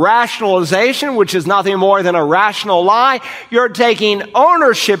some rationalization, which is nothing more than a rational lie. You're taking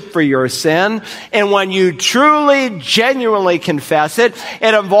ownership for your sin. And when you truly, genuinely confess it,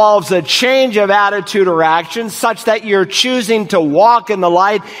 it involves a change of attitude or action such that you're choosing to walk in the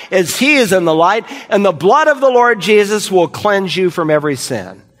light as he is in the light, and the blood of the Lord Jesus will cleanse you from every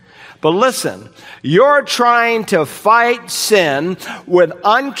sin. But listen, you're trying to fight sin with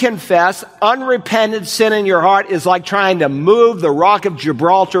unconfessed, unrepented sin in your heart is like trying to move the rock of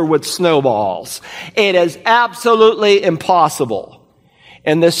Gibraltar with snowballs. It is absolutely impossible.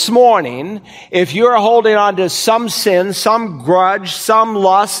 And this morning, if you're holding on to some sin, some grudge, some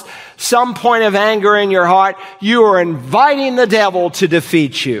lust, some point of anger in your heart, you are inviting the devil to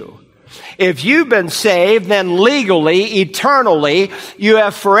defeat you. If you've been saved, then legally, eternally, you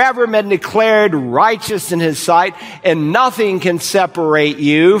have forever been declared righteous in his sight, and nothing can separate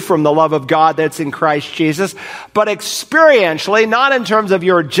you from the love of God that's in Christ Jesus. But experientially, not in terms of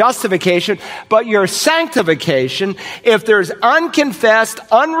your justification, but your sanctification, if there's unconfessed,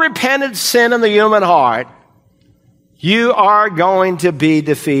 unrepented sin in the human heart, you are going to be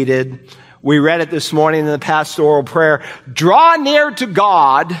defeated. We read it this morning in the pastoral prayer. Draw near to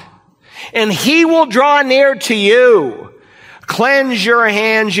God, and he will draw near to you. Cleanse your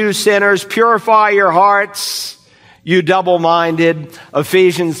hands, you sinners. Purify your hearts, you double-minded.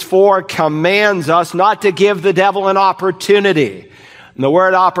 Ephesians 4 commands us not to give the devil an opportunity. And the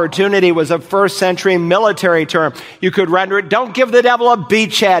word opportunity was a first century military term. You could render it, don't give the devil a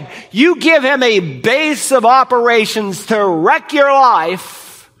beachhead. You give him a base of operations to wreck your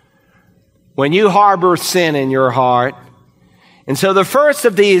life when you harbor sin in your heart. And so the first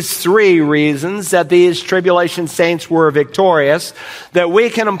of these three reasons that these tribulation saints were victorious that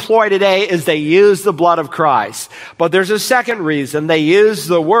we can employ today is they used the blood of Christ. But there's a second reason. They used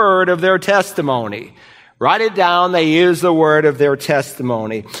the word of their testimony. Write it down. They used the word of their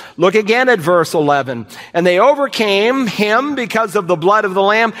testimony. Look again at verse 11. And they overcame him because of the blood of the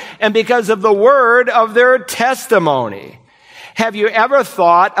Lamb and because of the word of their testimony. Have you ever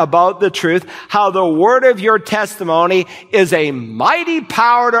thought about the truth, how the word of your testimony is a mighty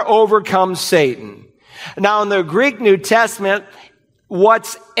power to overcome Satan? Now, in the Greek New Testament,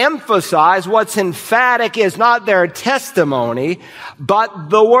 what's emphasized, what's emphatic is not their testimony, but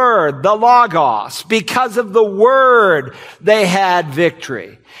the word, the logos. Because of the word, they had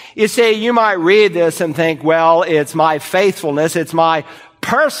victory. You see, you might read this and think, well, it's my faithfulness, it's my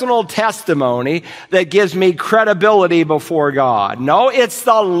personal testimony that gives me credibility before God. No, it's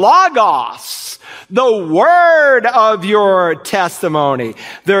the logos, the word of your testimony.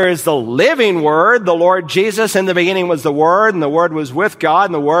 There is the living word, the Lord Jesus. In the beginning was the word, and the word was with God,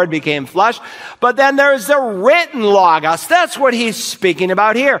 and the word became flesh. But then there's the written logos. That's what he's speaking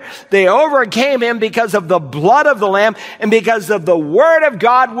about here. They overcame him because of the blood of the Lamb and because of the word of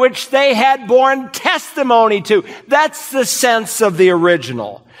God, which they had borne testimony to. That's the sense of the original.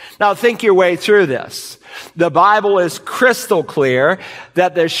 Now think your way through this. The Bible is crystal clear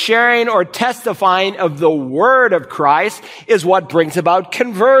that the sharing or testifying of the word of Christ is what brings about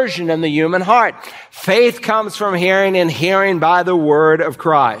conversion in the human heart. Faith comes from hearing, and hearing by the word of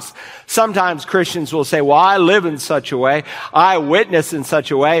Christ. Sometimes Christians will say, well, I live in such a way, I witness in such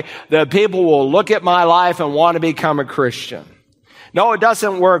a way that people will look at my life and want to become a Christian. No, it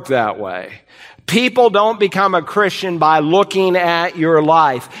doesn't work that way. People don't become a Christian by looking at your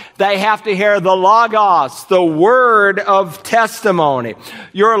life. They have to hear the Logos, the word of testimony.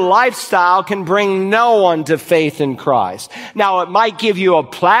 Your lifestyle can bring no one to faith in Christ. Now, it might give you a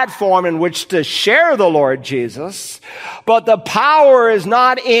platform in which to share the Lord Jesus, but the power is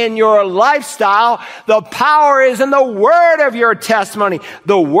not in your lifestyle. The power is in the word of your testimony,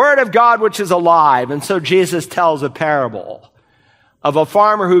 the word of God which is alive. And so Jesus tells a parable of a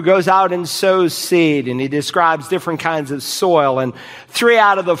farmer who goes out and sows seed, and he describes different kinds of soil. And 3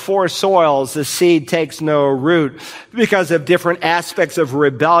 out of the 4 soils, the seed takes no root because of different aspects of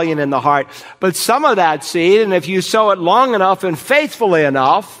rebellion in the heart. But some of that seed, and if you sow it long enough and faithfully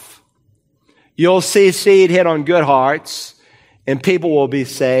enough, you'll see seed hit on good hearts, and people will be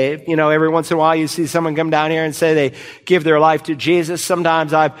saved. You know, every once in a while you see someone come down here and say they give their life to Jesus.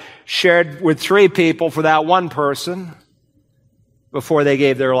 Sometimes I've shared with 3 people for that one person before they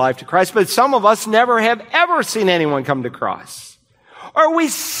gave their life to Christ. But some of us never have ever seen anyone come to Christ. Or we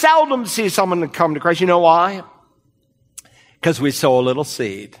seldom see someone come to Christ. You know why? Because we sow a little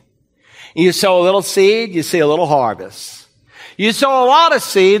seed. You sow a little seed, you see a little harvest. You sow a lot of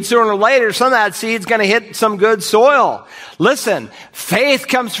seed, sooner or later, some of that seed's going to hit some good soil. Listen, faith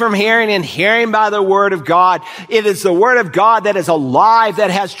comes from hearing, and hearing by the word of God. It is the word of God that is alive, that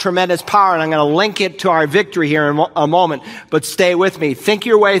has tremendous power. And I'm going to link it to our victory here in a moment. But stay with me. Think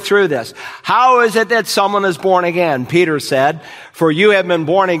your way through this. How is it that someone is born again? Peter said, "For you have been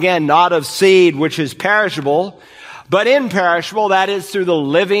born again, not of seed which is perishable, but imperishable," that is through the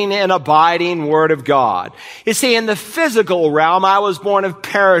living and abiding word of God. You see, in the physical realm, I was born of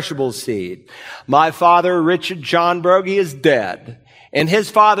perishable seed. My father, Richard John Broggie, is dead. And his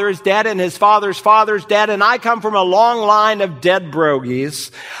father is dead, and his father's father's dead, and I come from a long line of dead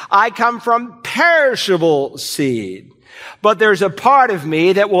Brogies. I come from perishable seed. But there's a part of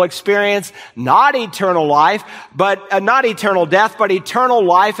me that will experience not eternal life, but not eternal death, but eternal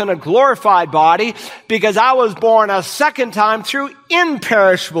life in a glorified body, because I was born a second time through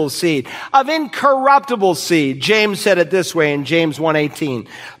imperishable seed, of incorruptible seed. James said it this way in James 1:18.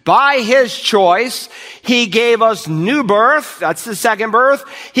 By his choice, he gave us new birth. That's the second birth.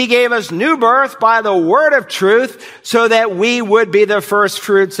 He gave us new birth by the word of truth, so that we would be the first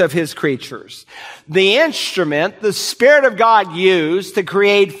fruits of his creatures. The instrument the Spirit of God used to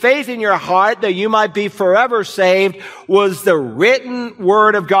create faith in your heart that you might be forever saved was the written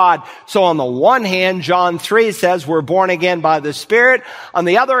word of God. So on the one hand, John 3 says we're born again by the Spirit. On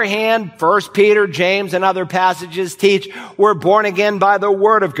the other hand, 1 Peter, James, and other passages teach we're born again by the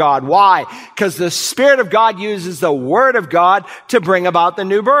word of God. Why? Because the Spirit of God uses the word of God to bring about the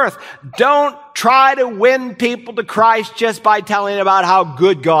new birth. Don't try to win people to Christ just by telling about how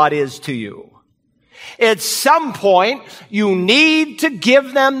good God is to you. At some point, you need to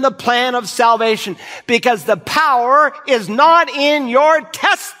give them the plan of salvation, because the power is not in your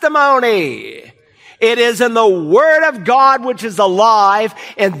testimony. It is in the word of God, which is alive,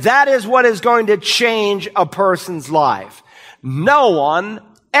 and that is what is going to change a person's life. No one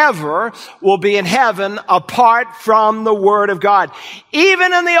ever will be in heaven apart from the word of God.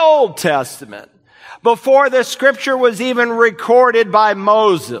 Even in the Old Testament, before the scripture was even recorded by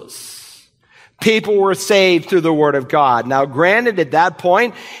Moses, people were saved through the word of God. Now, granted, at that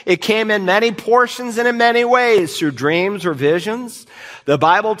point, it came in many portions and in many ways, through dreams or visions. The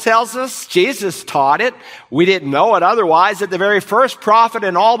Bible tells us, Jesus taught it. We didn't know it otherwise, that the very first prophet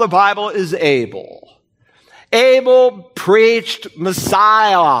in all the Bible is Abel. Abel preached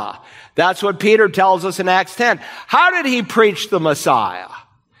Messiah. That's what Peter tells us in Acts 10. How did he preach the Messiah?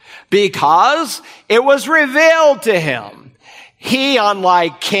 Because it was revealed to him. He,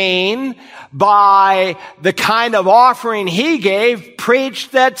 unlike Cain, by the kind of offering he gave,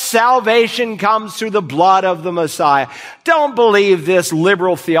 preached that salvation comes through the blood of the Messiah. Don't believe this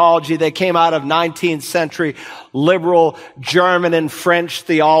liberal theology that came out of 19th century liberal German and French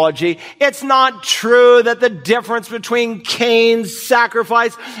theology. It's not true that the difference between Cain's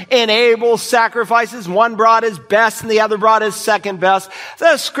sacrifice and Abel's sacrifices, one brought his best and the other brought his second best.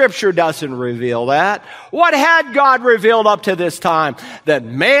 The scripture doesn't reveal that. What had God revealed up to this time? That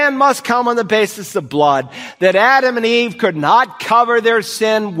man must come on the basis of blood, that Adam and Eve could not cover their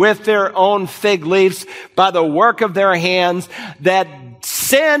sin with their own fig leaves by the work of their hands, that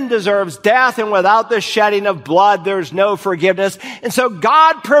sin deserves death, and without the shedding of blood, there's no forgiveness. And so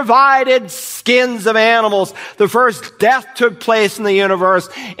God provided skins of animals. The first death took place in the universe,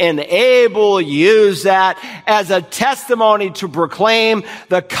 and Abel used that as a testimony to proclaim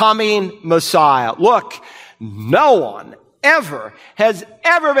the coming Messiah. Look, no one has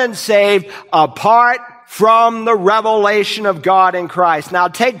ever been saved apart from the revelation of God in Christ. Now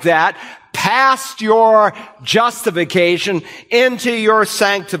take that, past your justification into your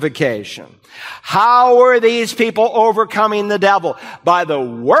sanctification. How were these people overcoming the devil? By the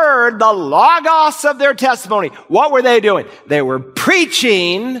word, the logos of their testimony. What were they doing? They were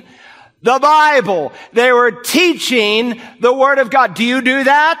preaching the Bible. They were teaching the Word of God. Do you do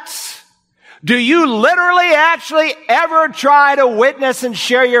that? Do you literally actually ever try to witness and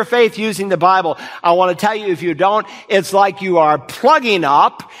share your faith using the Bible? I want to tell you, if you don't, it's like you are plugging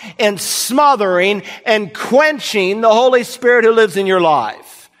up and smothering and quenching the Holy Spirit who lives in your life.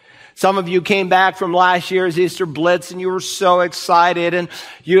 Some of you came back from last year's Easter Blitz and you were so excited and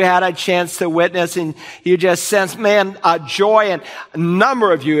you had a chance to witness and you just sensed, joy. And a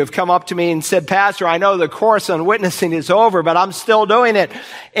number of you have come up to me and said, Pastor, I know the course on witnessing is over, but I'm still doing it.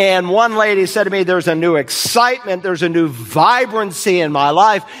 And one lady said to me, there's a new excitement, there's a new vibrancy in my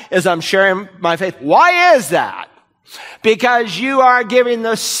life as I'm sharing my faith. Why is that? Because you are giving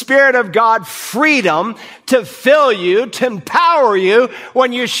the Spirit of God freedom to fill you, to empower you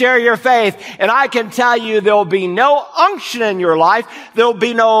when you share your faith. And I can tell you there'll be no unction in your life. There'll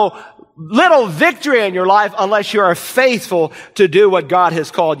be no little victory in your life unless you are faithful to do what God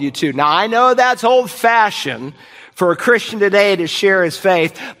has called you to. Now, I know that's old-fashioned for a Christian today to share his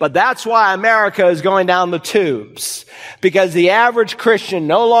faith, but that's why America is going down the tubes. Because the average Christian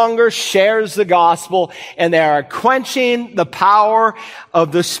no longer shares the gospel and they are quenching the power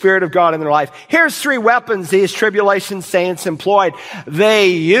of the Spirit of God in their life. Here's 3 weapons these tribulation saints employed. They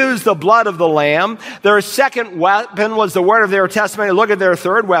used the blood of the Lamb. Their second weapon was the word of their testimony. Look at their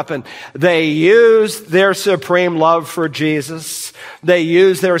third weapon. They used their supreme love for Jesus. They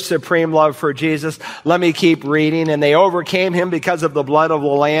used their supreme love for Jesus. Let me keep reading. And they overcame him because of the blood of the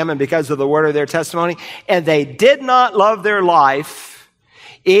Lamb and because of the word of their testimony. And they did not love their life,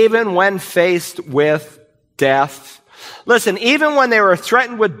 even when faced with death. Listen, even when they were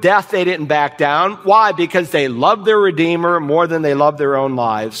threatened with death, they didn't back down. Why? Because they loved their Redeemer more than they loved their own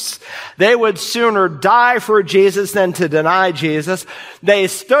lives. They would sooner die for Jesus than to deny Jesus. They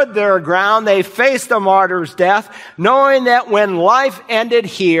stood their ground. They faced the martyr's death, knowing that when life ended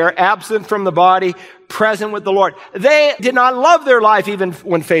here, absent from the body, present with the Lord. They did not love their life even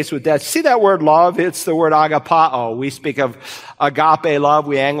when faced with death. See that word love? It's the word agapao. We speak of agape love.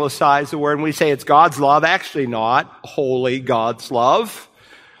 We anglicize the word and we say it's God's love. Actually not wholly God's love.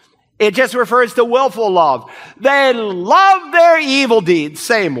 It just refers to willful love. They love their evil deeds.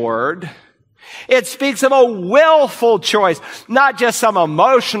 Same word. It speaks of a willful choice, not just some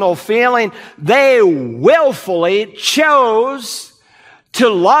emotional feeling. They willfully chose to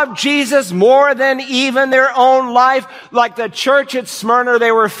love Jesus more than even their own life. Like the church at Smyrna,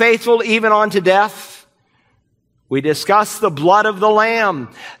 they were faithful even unto death. We discussed the blood of the Lamb.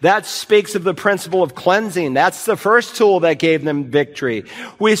 That speaks of the principle of cleansing. That's the first tool that gave them victory.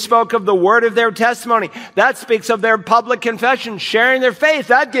 We spoke of the word of their testimony. That speaks of their public confession, sharing their faith.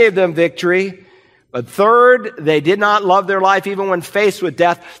 That gave them victory. But third, they did not love their life even when faced with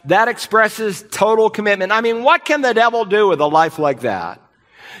death. That expresses total commitment. I mean, what can the devil do with a life like that?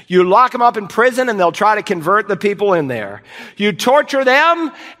 You lock them up in prison and they'll try to convert the people in there. You torture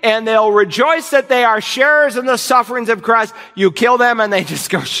them and they'll rejoice that they are sharers in the sufferings of Christ. You kill them and they just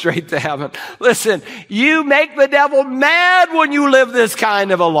go straight to heaven. Listen, you make the devil mad when you live this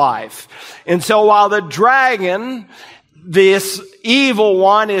kind of a life. And so while the dragon, this evil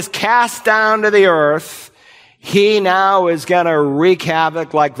one, is cast down to the earth, he now is going to wreak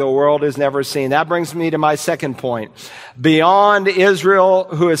havoc like the world has never seen. That brings me to my second point. Beyond Israel,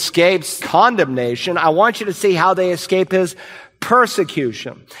 who escapes condemnation, I want you to see how they escape his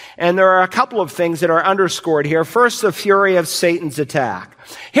persecution. And there are a couple of things that are underscored here. First, the fury of Satan's attack.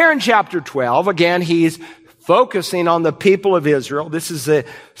 Here in chapter 12, again, he's focusing on the people of Israel. This is the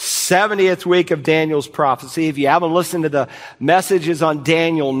 70th week of Daniel's prophecy. If you haven't listened to the messages on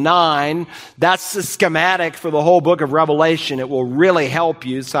Daniel 9, that's the schematic for the whole book of Revelation. It will really help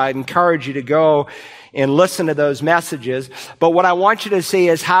you, so I'd encourage you to go and listen to those messages. But what I want you to see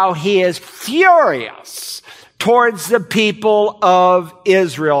is how he is furious towards the people of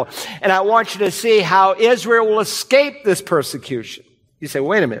Israel. And I want you to see how Israel will escape this persecution. You say,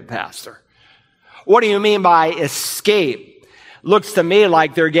 wait a minute, Pastor. What do you mean by escape? Looks to me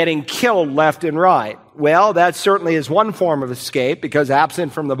like they're getting killed left and right. Well, that certainly is one form of escape, because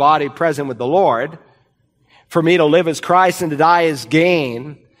absent from the body, present with the Lord. For me to live as Christ and to die as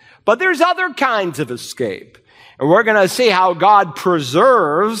gain. But there's other kinds of escape. And we're going to see how God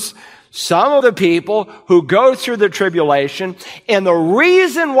preserves some of the people who go through the tribulation, and the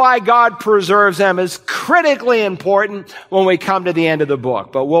reason why God preserves them is critically important when we come to the end of the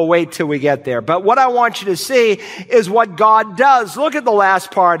book. But we'll wait till we get there. But what I want you to see is what God does. Look at the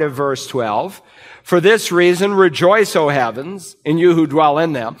last part of verse 12. For this reason, rejoice, O heavens, and you who dwell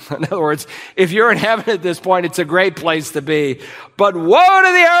in them. In other words, if you're in heaven at this point, it's a great place to be. But woe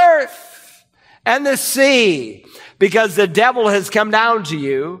to the earth and the sea, because the devil has come down to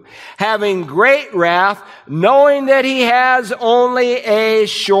you, having great wrath, knowing that he has only a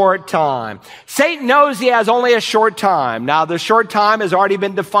short time. Satan knows he has only a short time. Now, the short time has already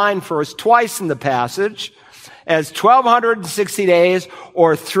been defined for us twice in the passage as 1,260 days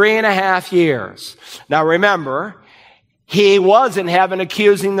or 3.5 years. Now remember, he was in heaven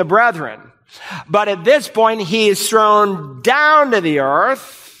accusing the brethren. But at this point, he is thrown down to the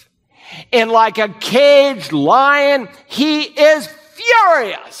earth, and like a caged lion, he is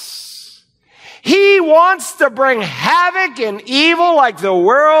furious. He wants to bring havoc and evil like the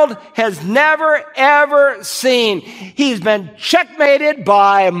world has never, ever seen. He's been checkmated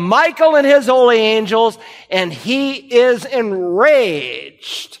by Michael and his holy angels, and he is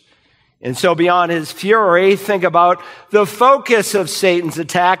enraged. And so beyond his fury, think about the focus of Satan's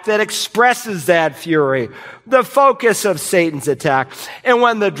attack that expresses that fury. The focus of Satan's attack. And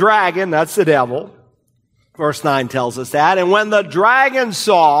when the dragon, that's the devil, verse 9 tells us that, and when the dragon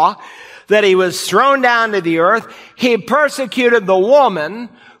saw that he was thrown down to the earth, he persecuted the woman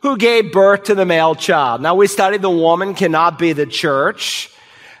who gave birth to the male child. Now we studied the woman cannot be the church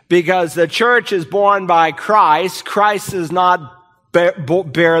because the church is born by Christ. Christ does not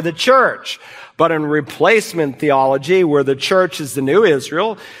bear the church. But in replacement theology, where the church is the new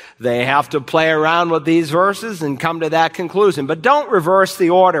Israel, they have to play around with these verses and come to that conclusion. But don't reverse the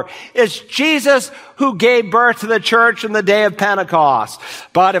order. It's Jesus who gave birth to the church on the day of Pentecost.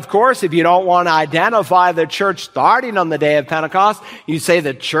 But of course, if you don't want to identify the church starting on the day of Pentecost, you say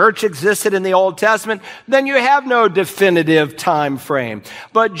the church existed in the Old Testament, then you have no definitive time frame.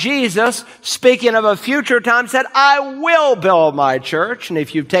 But Jesus, speaking of a future time, said, I will build my church. And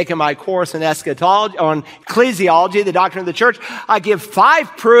if you've taken my course in eschatology, on ecclesiology, the doctrine of the church, I give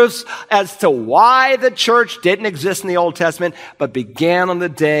 5 proofs as to why the church didn't exist in the Old Testament, but began on the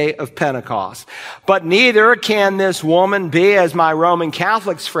day of Pentecost. But neither can this woman be, as my Roman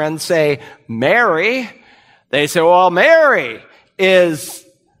Catholics friends say, Mary. They say, well, Mary is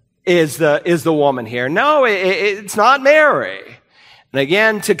the woman here. No, it's not Mary. And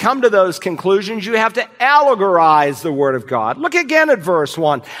again, to come to those conclusions, you have to allegorize the Word of God. Look again at verse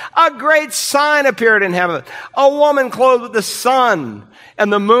 1. A great sign appeared in heaven. A woman clothed with the sun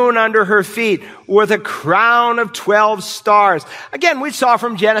and the moon under her feet, with a crown of 12 stars. Again, we saw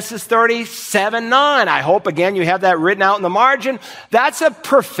from Genesis 37:9. I hope, again, you have that written out in the margin. That's a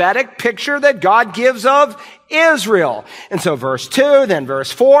prophetic picture that God gives of Israel. And so verse 2, then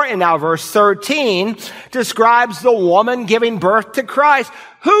verse 4, and now verse 13 describes the woman giving birth to Christ.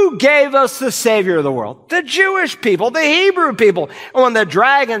 Who gave us the Savior of the world? The Jewish people, the Hebrew people. And when the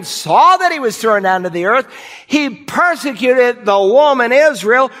dragon saw that he was thrown down to the earth, he persecuted the woman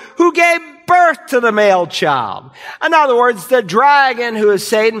Israel who gave birth to the male child. In other words, the dragon, who is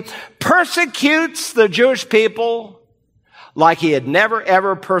Satan, persecutes the Jewish people like he had never,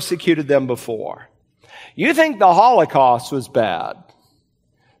 ever persecuted them before. You think the Holocaust was bad?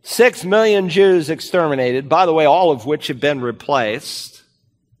 6 million Jews exterminated, by the way, all of which have been replaced.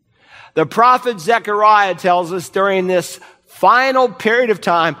 The prophet Zechariah tells us during this final period of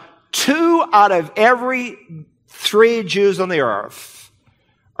time, 2 out of every 3 Jews on the earth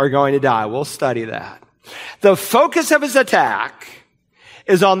are going to die. We'll study that. The focus of his attack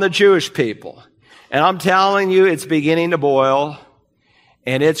is on the Jewish people. And I'm telling you, it's beginning to boil.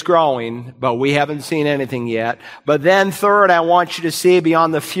 And it's growing, but we haven't seen anything yet. But then third, I want you to see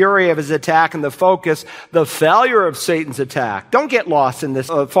beyond the fury of his attack and the focus, the failure of Satan's attack. Don't get lost in this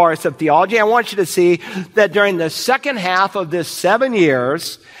forest of theology. I want you to see that during the second half of this 7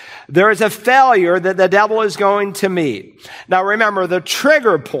 years, there is a failure that the devil is going to meet. Now remember, the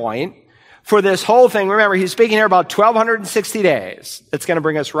trigger point for this whole thing, remember, he's speaking here about 1,260 days. That's going to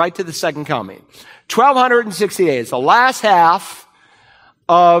bring us right to the second coming. 1,260 days, the last half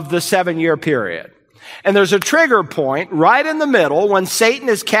of the 7-year period. And there's a trigger point right in the middle when Satan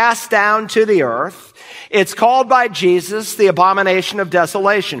is cast down to the earth. It's called by Jesus the abomination of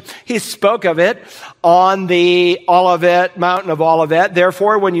desolation. He spoke of it on the Mountain of Olivet.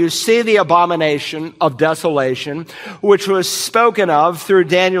 Therefore, when you see the abomination of desolation, which was spoken of through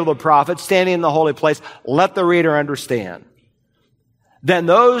Daniel the prophet, standing in the holy place, let the reader understand. Then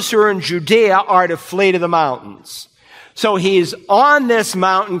those who are in Judea are to flee to the mountains. So he's on this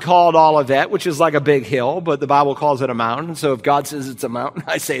mountain called Olivet, which is like a big hill, but the Bible calls it a mountain. So if God says it's a mountain,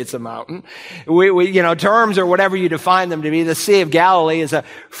 I say it's a mountain. Terms or whatever you define them to be. The Sea of Galilee is a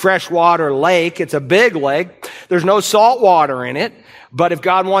freshwater lake. It's a big lake. There's no salt water in it. But if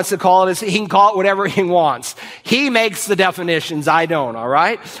God wants to call it, he can call it whatever he wants. He makes the definitions. I don't, all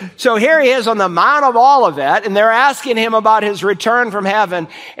right? So here he is on the Mount of Olivet, and they're asking him about his return from heaven,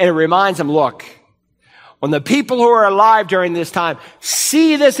 and it reminds him, look, when the people who are alive during this time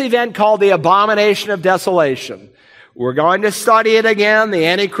see this event called the abomination of desolation, we're going to study it again. The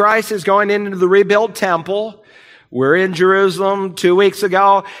Antichrist is going into the rebuilt temple. We're in Jerusalem 2 weeks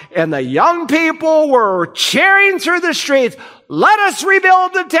ago, and the young people were cheering through the streets, let us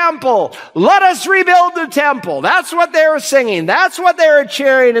rebuild the temple. Let us rebuild the temple. That's what they were singing. That's what they were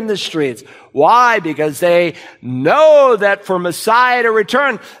cheering in the streets. Why? Because they know that for Messiah to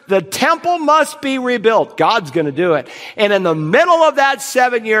return, the temple must be rebuilt. God's going to do it. And in the middle of that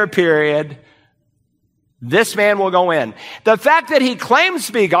 7-year period, this man will go in. The fact that he claims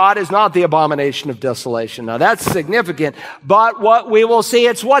to be God is not the abomination of desolation. Now that's significant, but what we will see,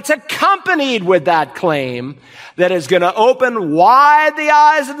 it's what's accompanied with that claim that is going to open wide the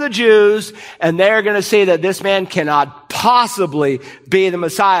eyes of the Jews, and they're going to see that this man cannot possibly be the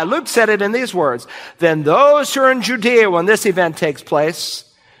Messiah. Luke said it in these words, then those who are in Judea when this event takes place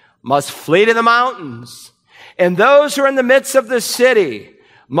must flee to the mountains, and those who are in the midst of the city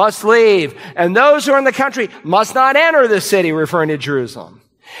must leave, and those who are in the country must not enter the city, referring to Jerusalem.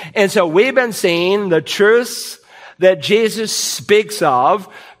 And so we've been seeing the truths that Jesus speaks of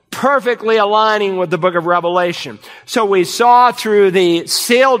perfectly aligning with the book of Revelation. So we saw through the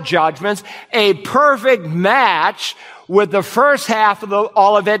sealed judgments a perfect match with the first half of the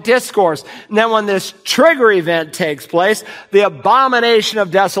Olivet Discourse. And then when this trigger event takes place, the abomination of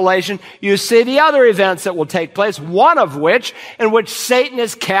desolation, you see the other events that will take place, one of which, in which Satan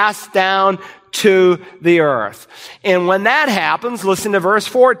is cast down to the earth. And when that happens, listen to verse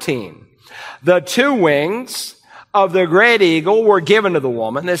 14. The 2 wings of the great eagle were given to the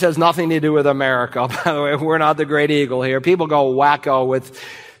woman. This has nothing to do with America, by the way. We're not the great eagle here. People go wacko with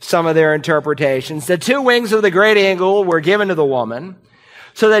some of their interpretations. The 2 wings of the great eagle were given to the woman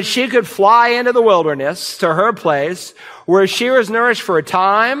so that she could fly into the wilderness to her place where she was nourished for a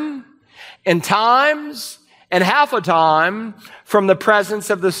time and times and half a time from the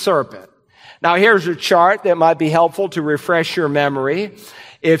presence of the serpent. Now here's a chart that might be helpful to refresh your memory.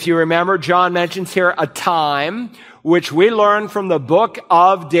 If you remember, John mentions here a time, which we learned from the book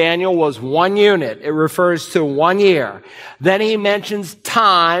of Daniel was 1 unit. It refers to 1 year. Then he mentions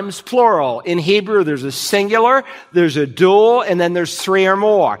times, plural. In Hebrew, there's a singular, there's a dual, and then there's 3 or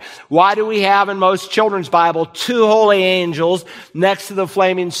more. Why do we have in most children's Bible 2 holy angels next to the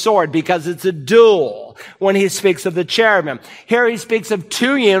flaming sword? Because it's a dual when he speaks of the cherubim. Here he speaks of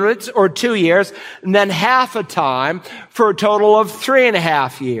 2 units or 2 years, and then half a time for a total of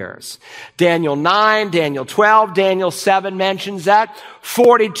 3.5 years. Daniel 9, Daniel 12, Daniel 7 mentions that.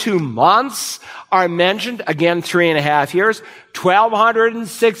 42 months are mentioned, again 3.5 years.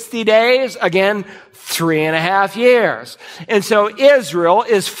 1,260 days, again 3.5 years. And so Israel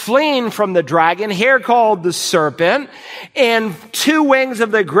is fleeing from the dragon, here called the serpent, and 2 wings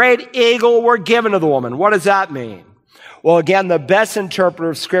of the great eagle were given to the woman. What does that mean? Well, again, the best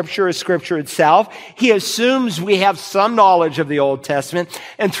interpreter of Scripture is Scripture itself. He assumes we have some knowledge of the Old Testament.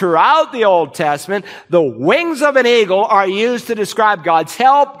 And throughout the Old Testament, the wings of an eagle are used to describe God's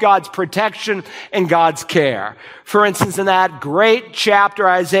help, God's protection, and God's care. For instance, in that great chapter,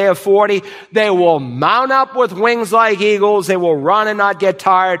 Isaiah 40, they will mount up with wings like eagles. They will run and not get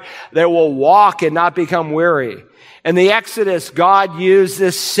tired. They will walk and not become weary. In the Exodus, God used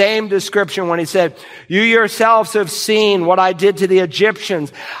this same description when he said, you yourselves have seen what I did to the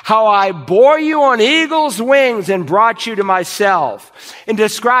Egyptians, how I bore you on eagle's wings and brought you to myself. In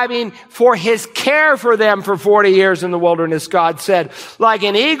describing for his care for them for 40 years in the wilderness, God said, like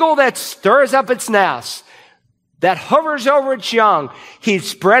an eagle that stirs up its nest, that hovers over its young. He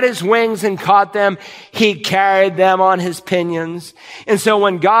spread his wings and caught them. He carried them on his pinions. And so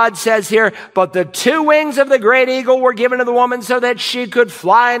when God says here, but the 2 wings of the great eagle were given to the woman so that she could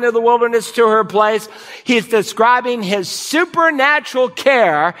fly into the wilderness to her place, he's describing his supernatural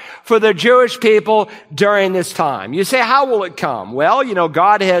care for the Jewish people during this time. You say, how will it come? Well,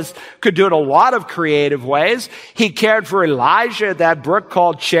 God could do it a lot of creative ways. He cared for Elijah at that brook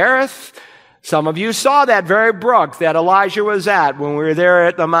called Cherith. Some of you saw that very brook that Elijah was at when we were there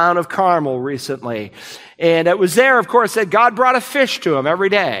at the Mount of Carmel recently. And it was there, of course, that God brought a fish to him every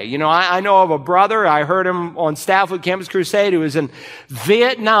day. You know, I know of a brother, I heard him on staff with Campus Crusade, who was in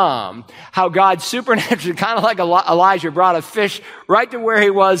Vietnam, how God supernaturally, kind of like Elijah, brought a fish right to where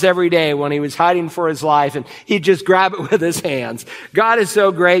he was every day when he was hiding for his life, and he'd just grab it with his hands. God is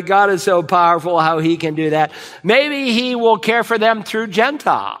so great. God is so powerful how he can do that. Maybe he will care for them through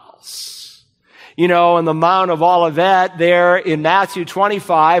Gentiles. You know, in the Mount of Olivet there in Matthew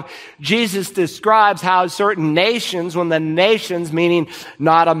 25, Jesus describes how certain nations, when the nations, meaning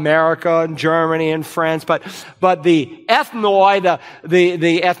not America and Germany and France, but the ethnoi,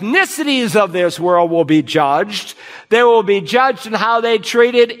 the ethnicities of this world will be judged. They will be judged in how they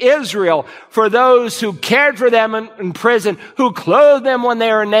treated Israel. For those who cared for them in prison, who clothed them when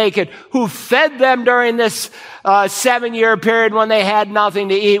they were naked, who fed them during this 7-year period when they had nothing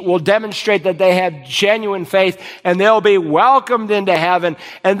to eat, will demonstrate that they have genuine faith, and they'll be welcomed into heaven.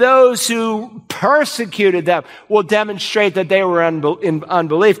 And those who persecuted them will demonstrate that they were in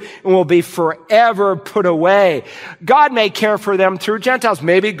unbelief and will be forever put away. God may care for them through Gentiles.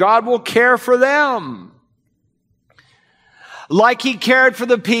 Maybe God will care for them like he cared for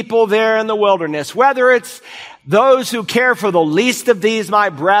the people there in the wilderness. Whether it's those who care for the least of these, my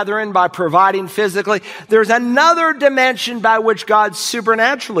brethren, by providing physically, there's another dimension by which God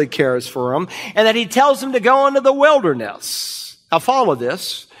supernaturally cares for them, and that he tells them to go into the wilderness. Now follow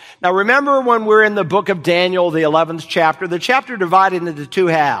this. Now remember when we're in the book of Daniel, the 11th chapter, the chapter divided into two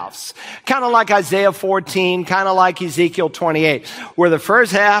halves. Kind of like Isaiah 14, kind of like Ezekiel 28, where the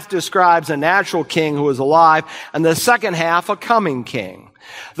first half describes a natural king who is alive, and the second half a coming king.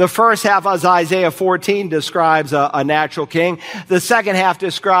 The first half, as Isaiah 14, describes a natural king. The second half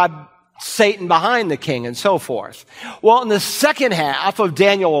describes Satan behind the king and so forth. Well, in the second half of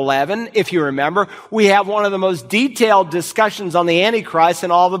Daniel 11, if you remember, we have one of the most detailed discussions on the Antichrist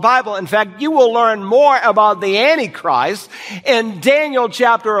in all the Bible. In fact, you will learn more about the Antichrist in Daniel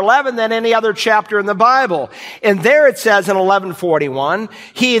chapter 11 than any other chapter in the Bible. And there it says in 11:41,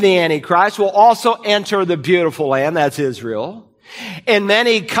 he, the Antichrist, will also enter the beautiful land, that's Israel, and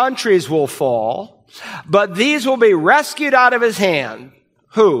many countries will fall, but these will be rescued out of his hand.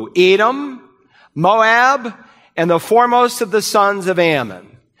 Who? Edom, Moab, and the foremost of the sons of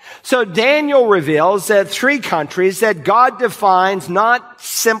Ammon. So Daniel reveals that 3 countries that God defines not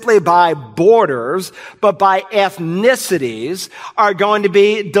simply by borders, but by ethnicities are going to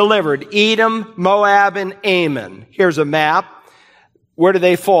be delivered. Edom, Moab, and Ammon. Here's a map. Where do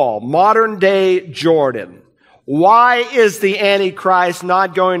they fall? Modern day Jordan. Why is the Antichrist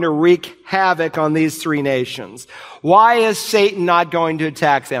not going to wreak havoc on these 3 nations? Why is Satan not going to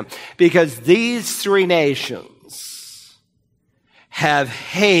attack them? Because these 3 nations have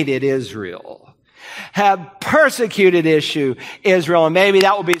hated Israel, have persecuted Israel, and maybe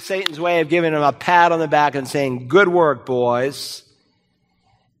that will be Satan's way of giving them a pat on the back and saying, good work, boys.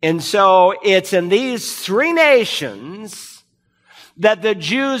 And so it's in these 3 nations that the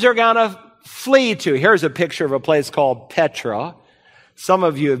Jews are going to flee to. Here's a picture of a place called Petra. Some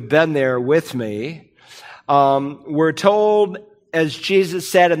of you have been there with me. We're told, as Jesus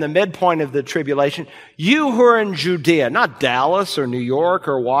said in the midpoint of the tribulation, you who are in Judea, not Dallas or New York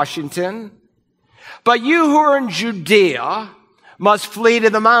or Washington, but you who are in Judea must flee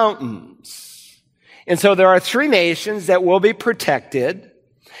to the mountains. And so there are 3 nations that will be protected.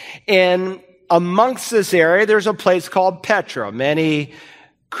 And amongst this area, there's a place called Petra. Many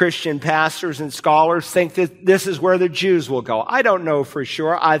Christian pastors and scholars think that this is where the Jews will go. I don't know for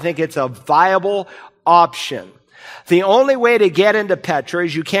sure. I think it's a viable option. The only way to get into Petra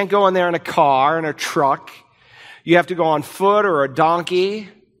is you can't go in there in a car, in a truck. You have to go on foot or a donkey.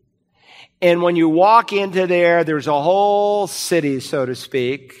 And when you walk into there, there's a whole city, so to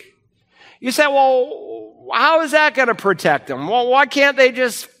speak. You say, well, how is that going to protect them? Well, why can't they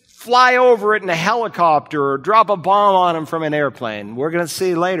just fly over it in a helicopter or drop a bomb on them from an airplane? We're going to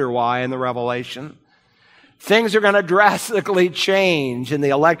see later why in the Revelation. Things are going to drastically change in the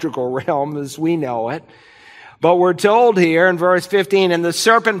electrical realm as we know it. But we're told here in verse 15, and the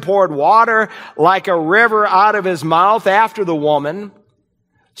serpent poured water like a river out of his mouth after the woman,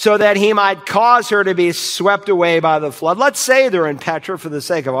 so that he might cause her to be swept away by the flood. Let's say they're in Petra for the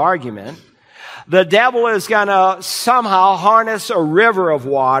sake of argument. The devil is going to somehow harness a river of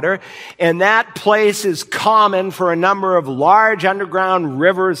water, and that place is common for a number of large underground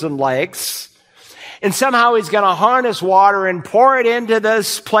rivers and lakes. And somehow he's going to harness water and pour it into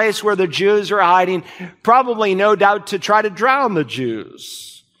this place where the Jews are hiding, probably, no doubt, to try to drown the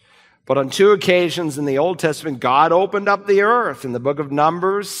Jews. But on 2 occasions in the Old Testament, God opened up the earth in the book of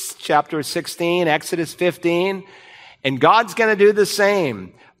Numbers, chapter 16, Exodus 15, and God's going to do the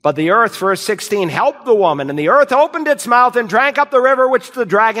same. But the earth, verse 16, helped the woman, and the earth opened its mouth and drank up the river which the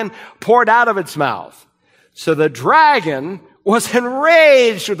dragon poured out of its mouth. So the dragon was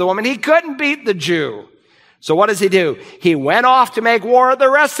enraged with the woman. He couldn't beat the Jew. So what does he do? He went off to make war with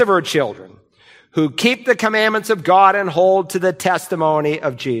the rest of her children, who keep the commandments of God and hold to the testimony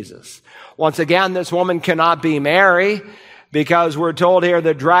of Jesus. Once again, this woman cannot be Mary, because we're told here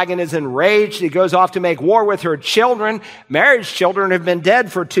the dragon is enraged. He goes off to make war with her children. Mary's children have been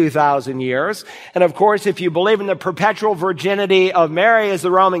dead for 2,000 years. And of course, if you believe in the perpetual virginity of Mary, as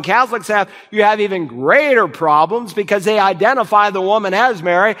the Roman Catholics have, you have even greater problems because they identify the woman as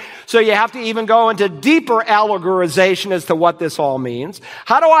Mary. So you have to even go into deeper allegorization as to what this all means.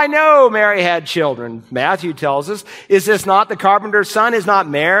 How do I know Mary had children? Matthew tells us, is this not the carpenter's son? Is not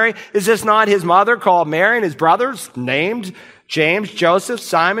Mary? Is this not his mother called Mary and his brothers named James, Joseph,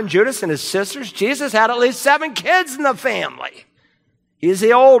 Simon, Judas, and his sisters? Jesus had at least 7 kids in the family. He's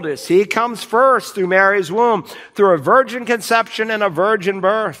the oldest. He comes first through Mary's womb, through a virgin conception and a virgin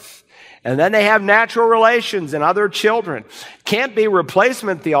birth. And then they have natural relations and other children. Can't be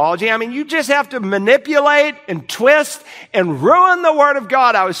replacement theology. I mean, you just have to manipulate and twist and ruin the Word of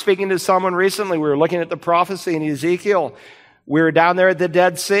God. I was speaking to someone recently. We were looking at the prophecy in Ezekiel. We were down there at the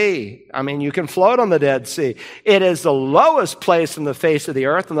Dead Sea. I mean, you can float on the Dead Sea. It is the lowest place on the face of the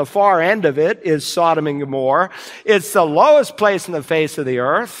earth, and the far end of it is Sodom and Gomorrah. It's the lowest place on the face of the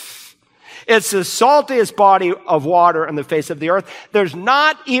earth. It's the saltiest body of water on the face of the earth. There's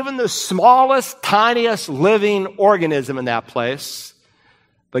not even the smallest, tiniest living organism in that place.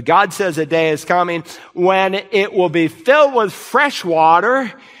 But God says a day is coming when it will be filled with fresh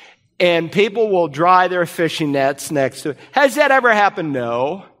water, and people will dry their fishing nets next to it. Has that ever happened?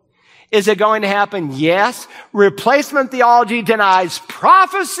 No. Is it going to happen? Yes. Replacement theology denies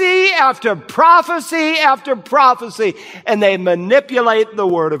prophecy after prophecy after prophecy, and they manipulate the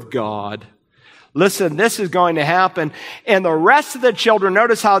Word of God. Listen, this is going to happen. And the rest of the children,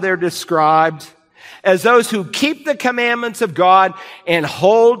 notice how they're described as those who keep the commandments of God and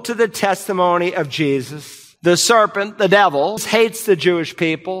hold to the testimony of Jesus. The serpent, the devil, hates the Jewish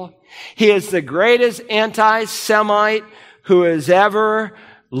people. He is the greatest anti-Semite who has ever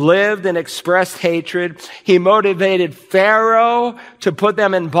lived and expressed hatred. He motivated Pharaoh to put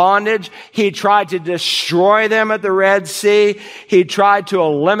them in bondage. He tried to destroy them at the Red Sea. He tried to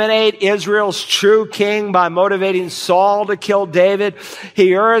eliminate Israel's true king by motivating Saul to kill David.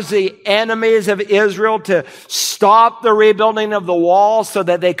 He urged the enemies of Israel to stop the rebuilding of the wall so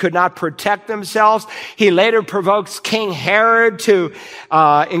that they could not protect themselves. He later provokes King Herod to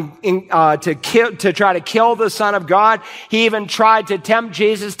try to kill the Son of God. He even tried to tempt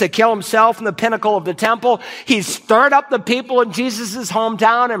Jesus to kill himself in the pinnacle of the temple. He stirred up the people in Jesus'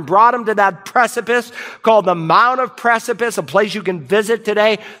 hometown and brought them to that precipice called the Mount of Precipice, a place you can visit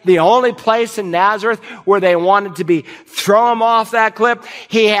today, the only place in Nazareth where they wanted to throw him off that cliff.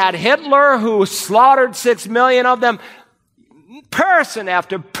 He had Hitler, who slaughtered 6 million of them, person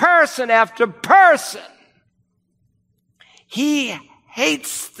after person after person. He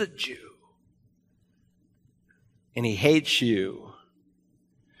hates the Jew, and he hates you.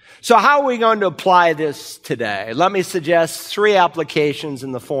 So how are we going to apply this today? Let me suggest 3 applications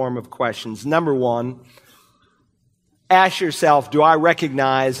in the form of questions. Number 1, ask yourself, do I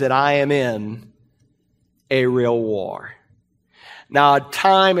recognize that I am in a real war? Now,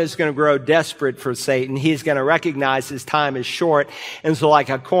 time is going to grow desperate for Satan. He's going to recognize his time is short. And so like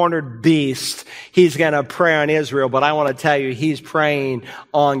a cornered beast, he's going to prey on Israel. But I want to tell you, he's preying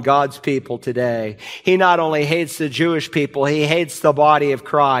on God's people today. He not only hates the Jewish people, he hates the body of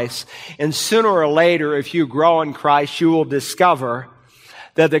Christ. And sooner or later, if you grow in Christ, you will discover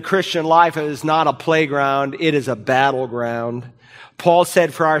that the Christian life is not a playground, it is a battleground. Paul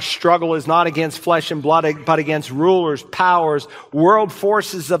said, for our struggle is not against flesh and blood, but against rulers, powers, world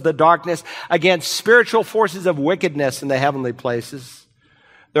forces of the darkness, against spiritual forces of wickedness in the heavenly places.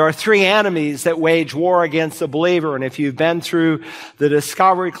 There are 3 enemies that wage war against the believer. And if you've been through the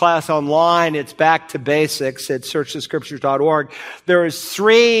discovery class online, it's back to basics at searchthescriptures.org. There is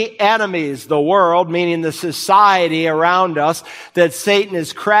 3 enemies, the world, meaning the society around us, that Satan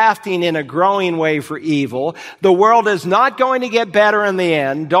is crafting in a growing way for evil. The world is not going to get better in the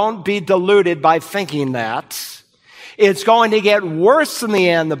end. Don't be deluded by thinking that. It's going to get worse in the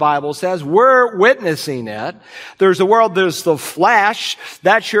end, the Bible says. We're witnessing it. There's the world, there's the flesh.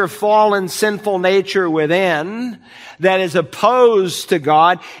 That's your fallen, sinful nature within. that is opposed to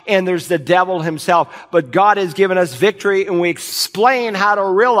God, and there's the devil himself. But God has given us victory, and we explain how to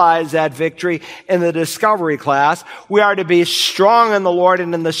realize that victory in the discovery class. We are to be strong in the Lord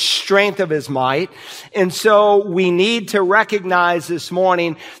and in the strength of his might. And so we need to recognize this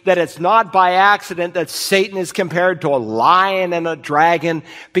morning that it's not by accident that Satan is compared to a lion and a dragon,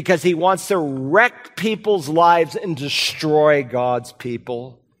 because he wants to wreck people's lives and destroy God's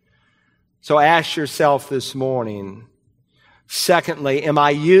people. So ask yourself this morning, secondly, am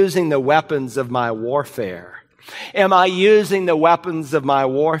I using the weapons of my warfare? Am I using the weapons of my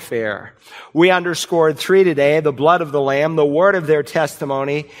warfare? We underscored 3 today: the blood of the Lamb, the word of their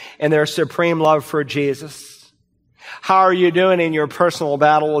testimony, and their supreme love for Jesus. How are you doing in your personal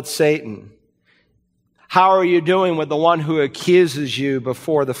battle with Satan? How are you doing with the one who accuses you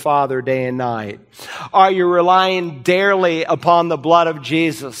before the Father day and night? Are you relying daily upon the blood of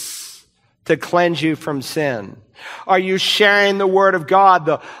Jesus to cleanse you from sin? Are you sharing the word of God,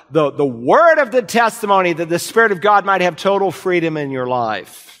 the word of the testimony, that the Spirit of God might have total freedom in your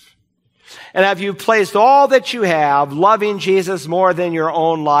life? And have you placed all that you have, loving Jesus more than your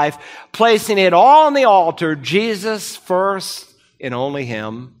own life, placing it all on the altar, Jesus first and only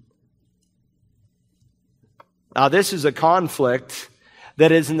him? Now, this is a conflict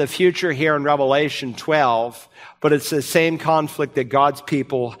that is in the future here in Revelation 12, but it's the same conflict that God's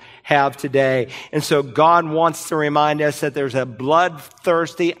people have today. And so God wants to remind us that there's a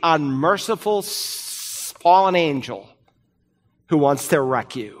bloodthirsty, unmerciful, fallen angel who wants to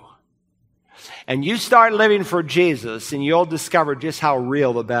wreck you. And you start living for Jesus, and you'll discover just how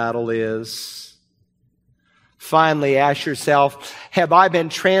real the battle is. Finally, ask yourself, have I been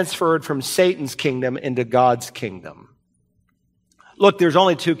transferred from Satan's kingdom into God's kingdom? Look, there's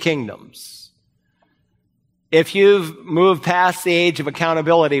only 2 kingdoms. If you've moved past the age of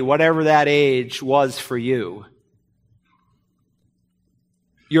accountability, whatever that age was for you,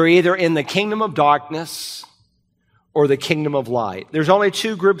 you're either in the kingdom of darkness or the kingdom of light. There's only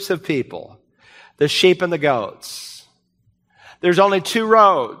 2 groups of people: the sheep and the goats. There's only 2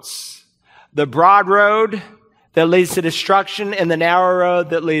 roads: the broad road that leads to destruction and the narrow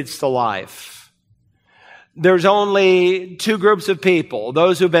road that leads to life. There's only 2 groups of people: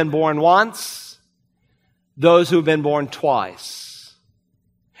 those who've been born once, those who've been born twice.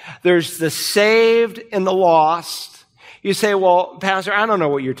 There's the saved and the lost. You say, well, Pastor, I don't know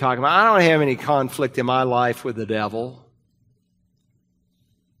what you're talking about. I don't have any conflict in my life with the devil.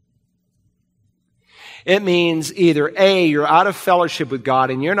 It means either A, you're out of fellowship with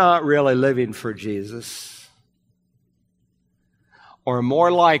God and you're not really living for Jesus, or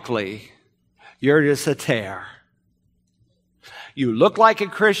more likely, you're just a tear. You look like a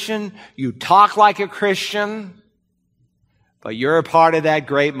Christian, you talk like a Christian, but you're a part of that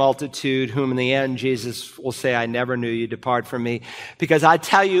great multitude whom in the end Jesus will say, I never knew you, depart from me. Because I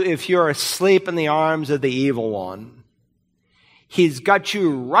tell you, if you're asleep in the arms of the evil one, he's got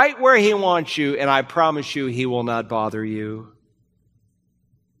you right where he wants you, and I promise you he will not bother you.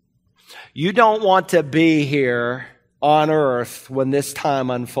 You don't want to be here on earth when this time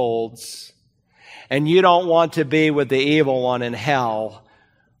unfolds. And you don't want to be with the evil one in hell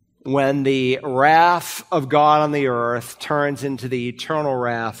when the wrath of God on the earth turns into the eternal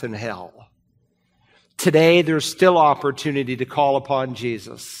wrath in hell. Today, there's still opportunity to call upon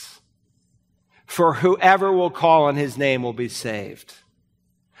Jesus. For whoever will call on his name will be saved.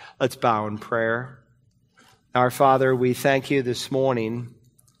 Let's bow in prayer. Our Father, we thank you this morning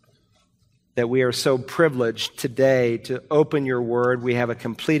that we are so privileged today to open your word. We have a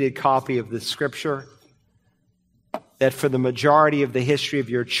completed copy of the scripture that for the majority of the history of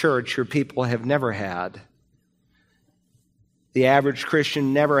your church, your people have never had. The average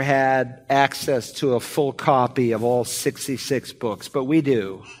Christian never had access to a full copy of all 66 books, but we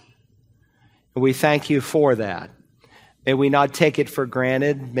do. And we thank you for that. May we not take it for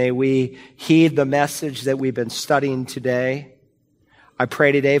granted. May we heed the message that we've been studying today. I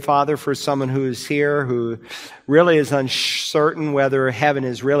pray today, Father, for someone who is here who really is uncertain whether heaven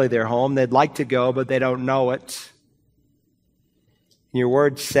is really their home. They'd like to go, but they don't know it. Your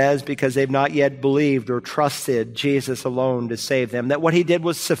word says, because they've not yet believed or trusted Jesus alone to save them, that what he did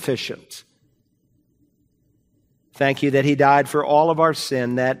was sufficient. Thank you that he died for all of our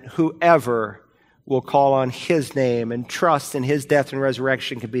sin, that whoever will call on his name and trust in his death and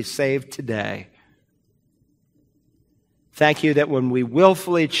resurrection can be saved today. Thank you that when we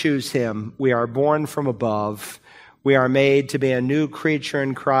willfully choose him, we are born from above. We are made to be a new creature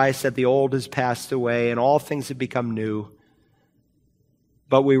in Christ, that the old has passed away and all things have become new.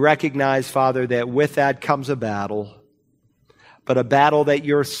 But we recognize, Father, that with that comes a battle. but a battle that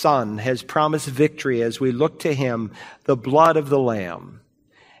your Son has promised victory as we look to him, the blood of the Lamb,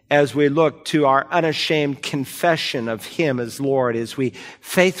 as we look to our unashamed confession of him as Lord, as we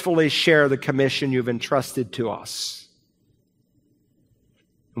faithfully share the commission you've entrusted to us.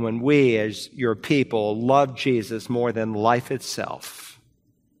 And when we, as your people, love Jesus more than life itself,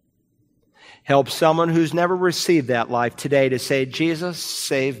 help someone who's never received that life today to say, Jesus,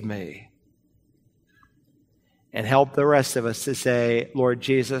 save me. And help the rest of us to say, Lord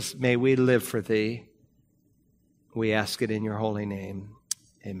Jesus, may we live for thee. We ask it in your holy name.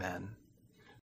 Amen.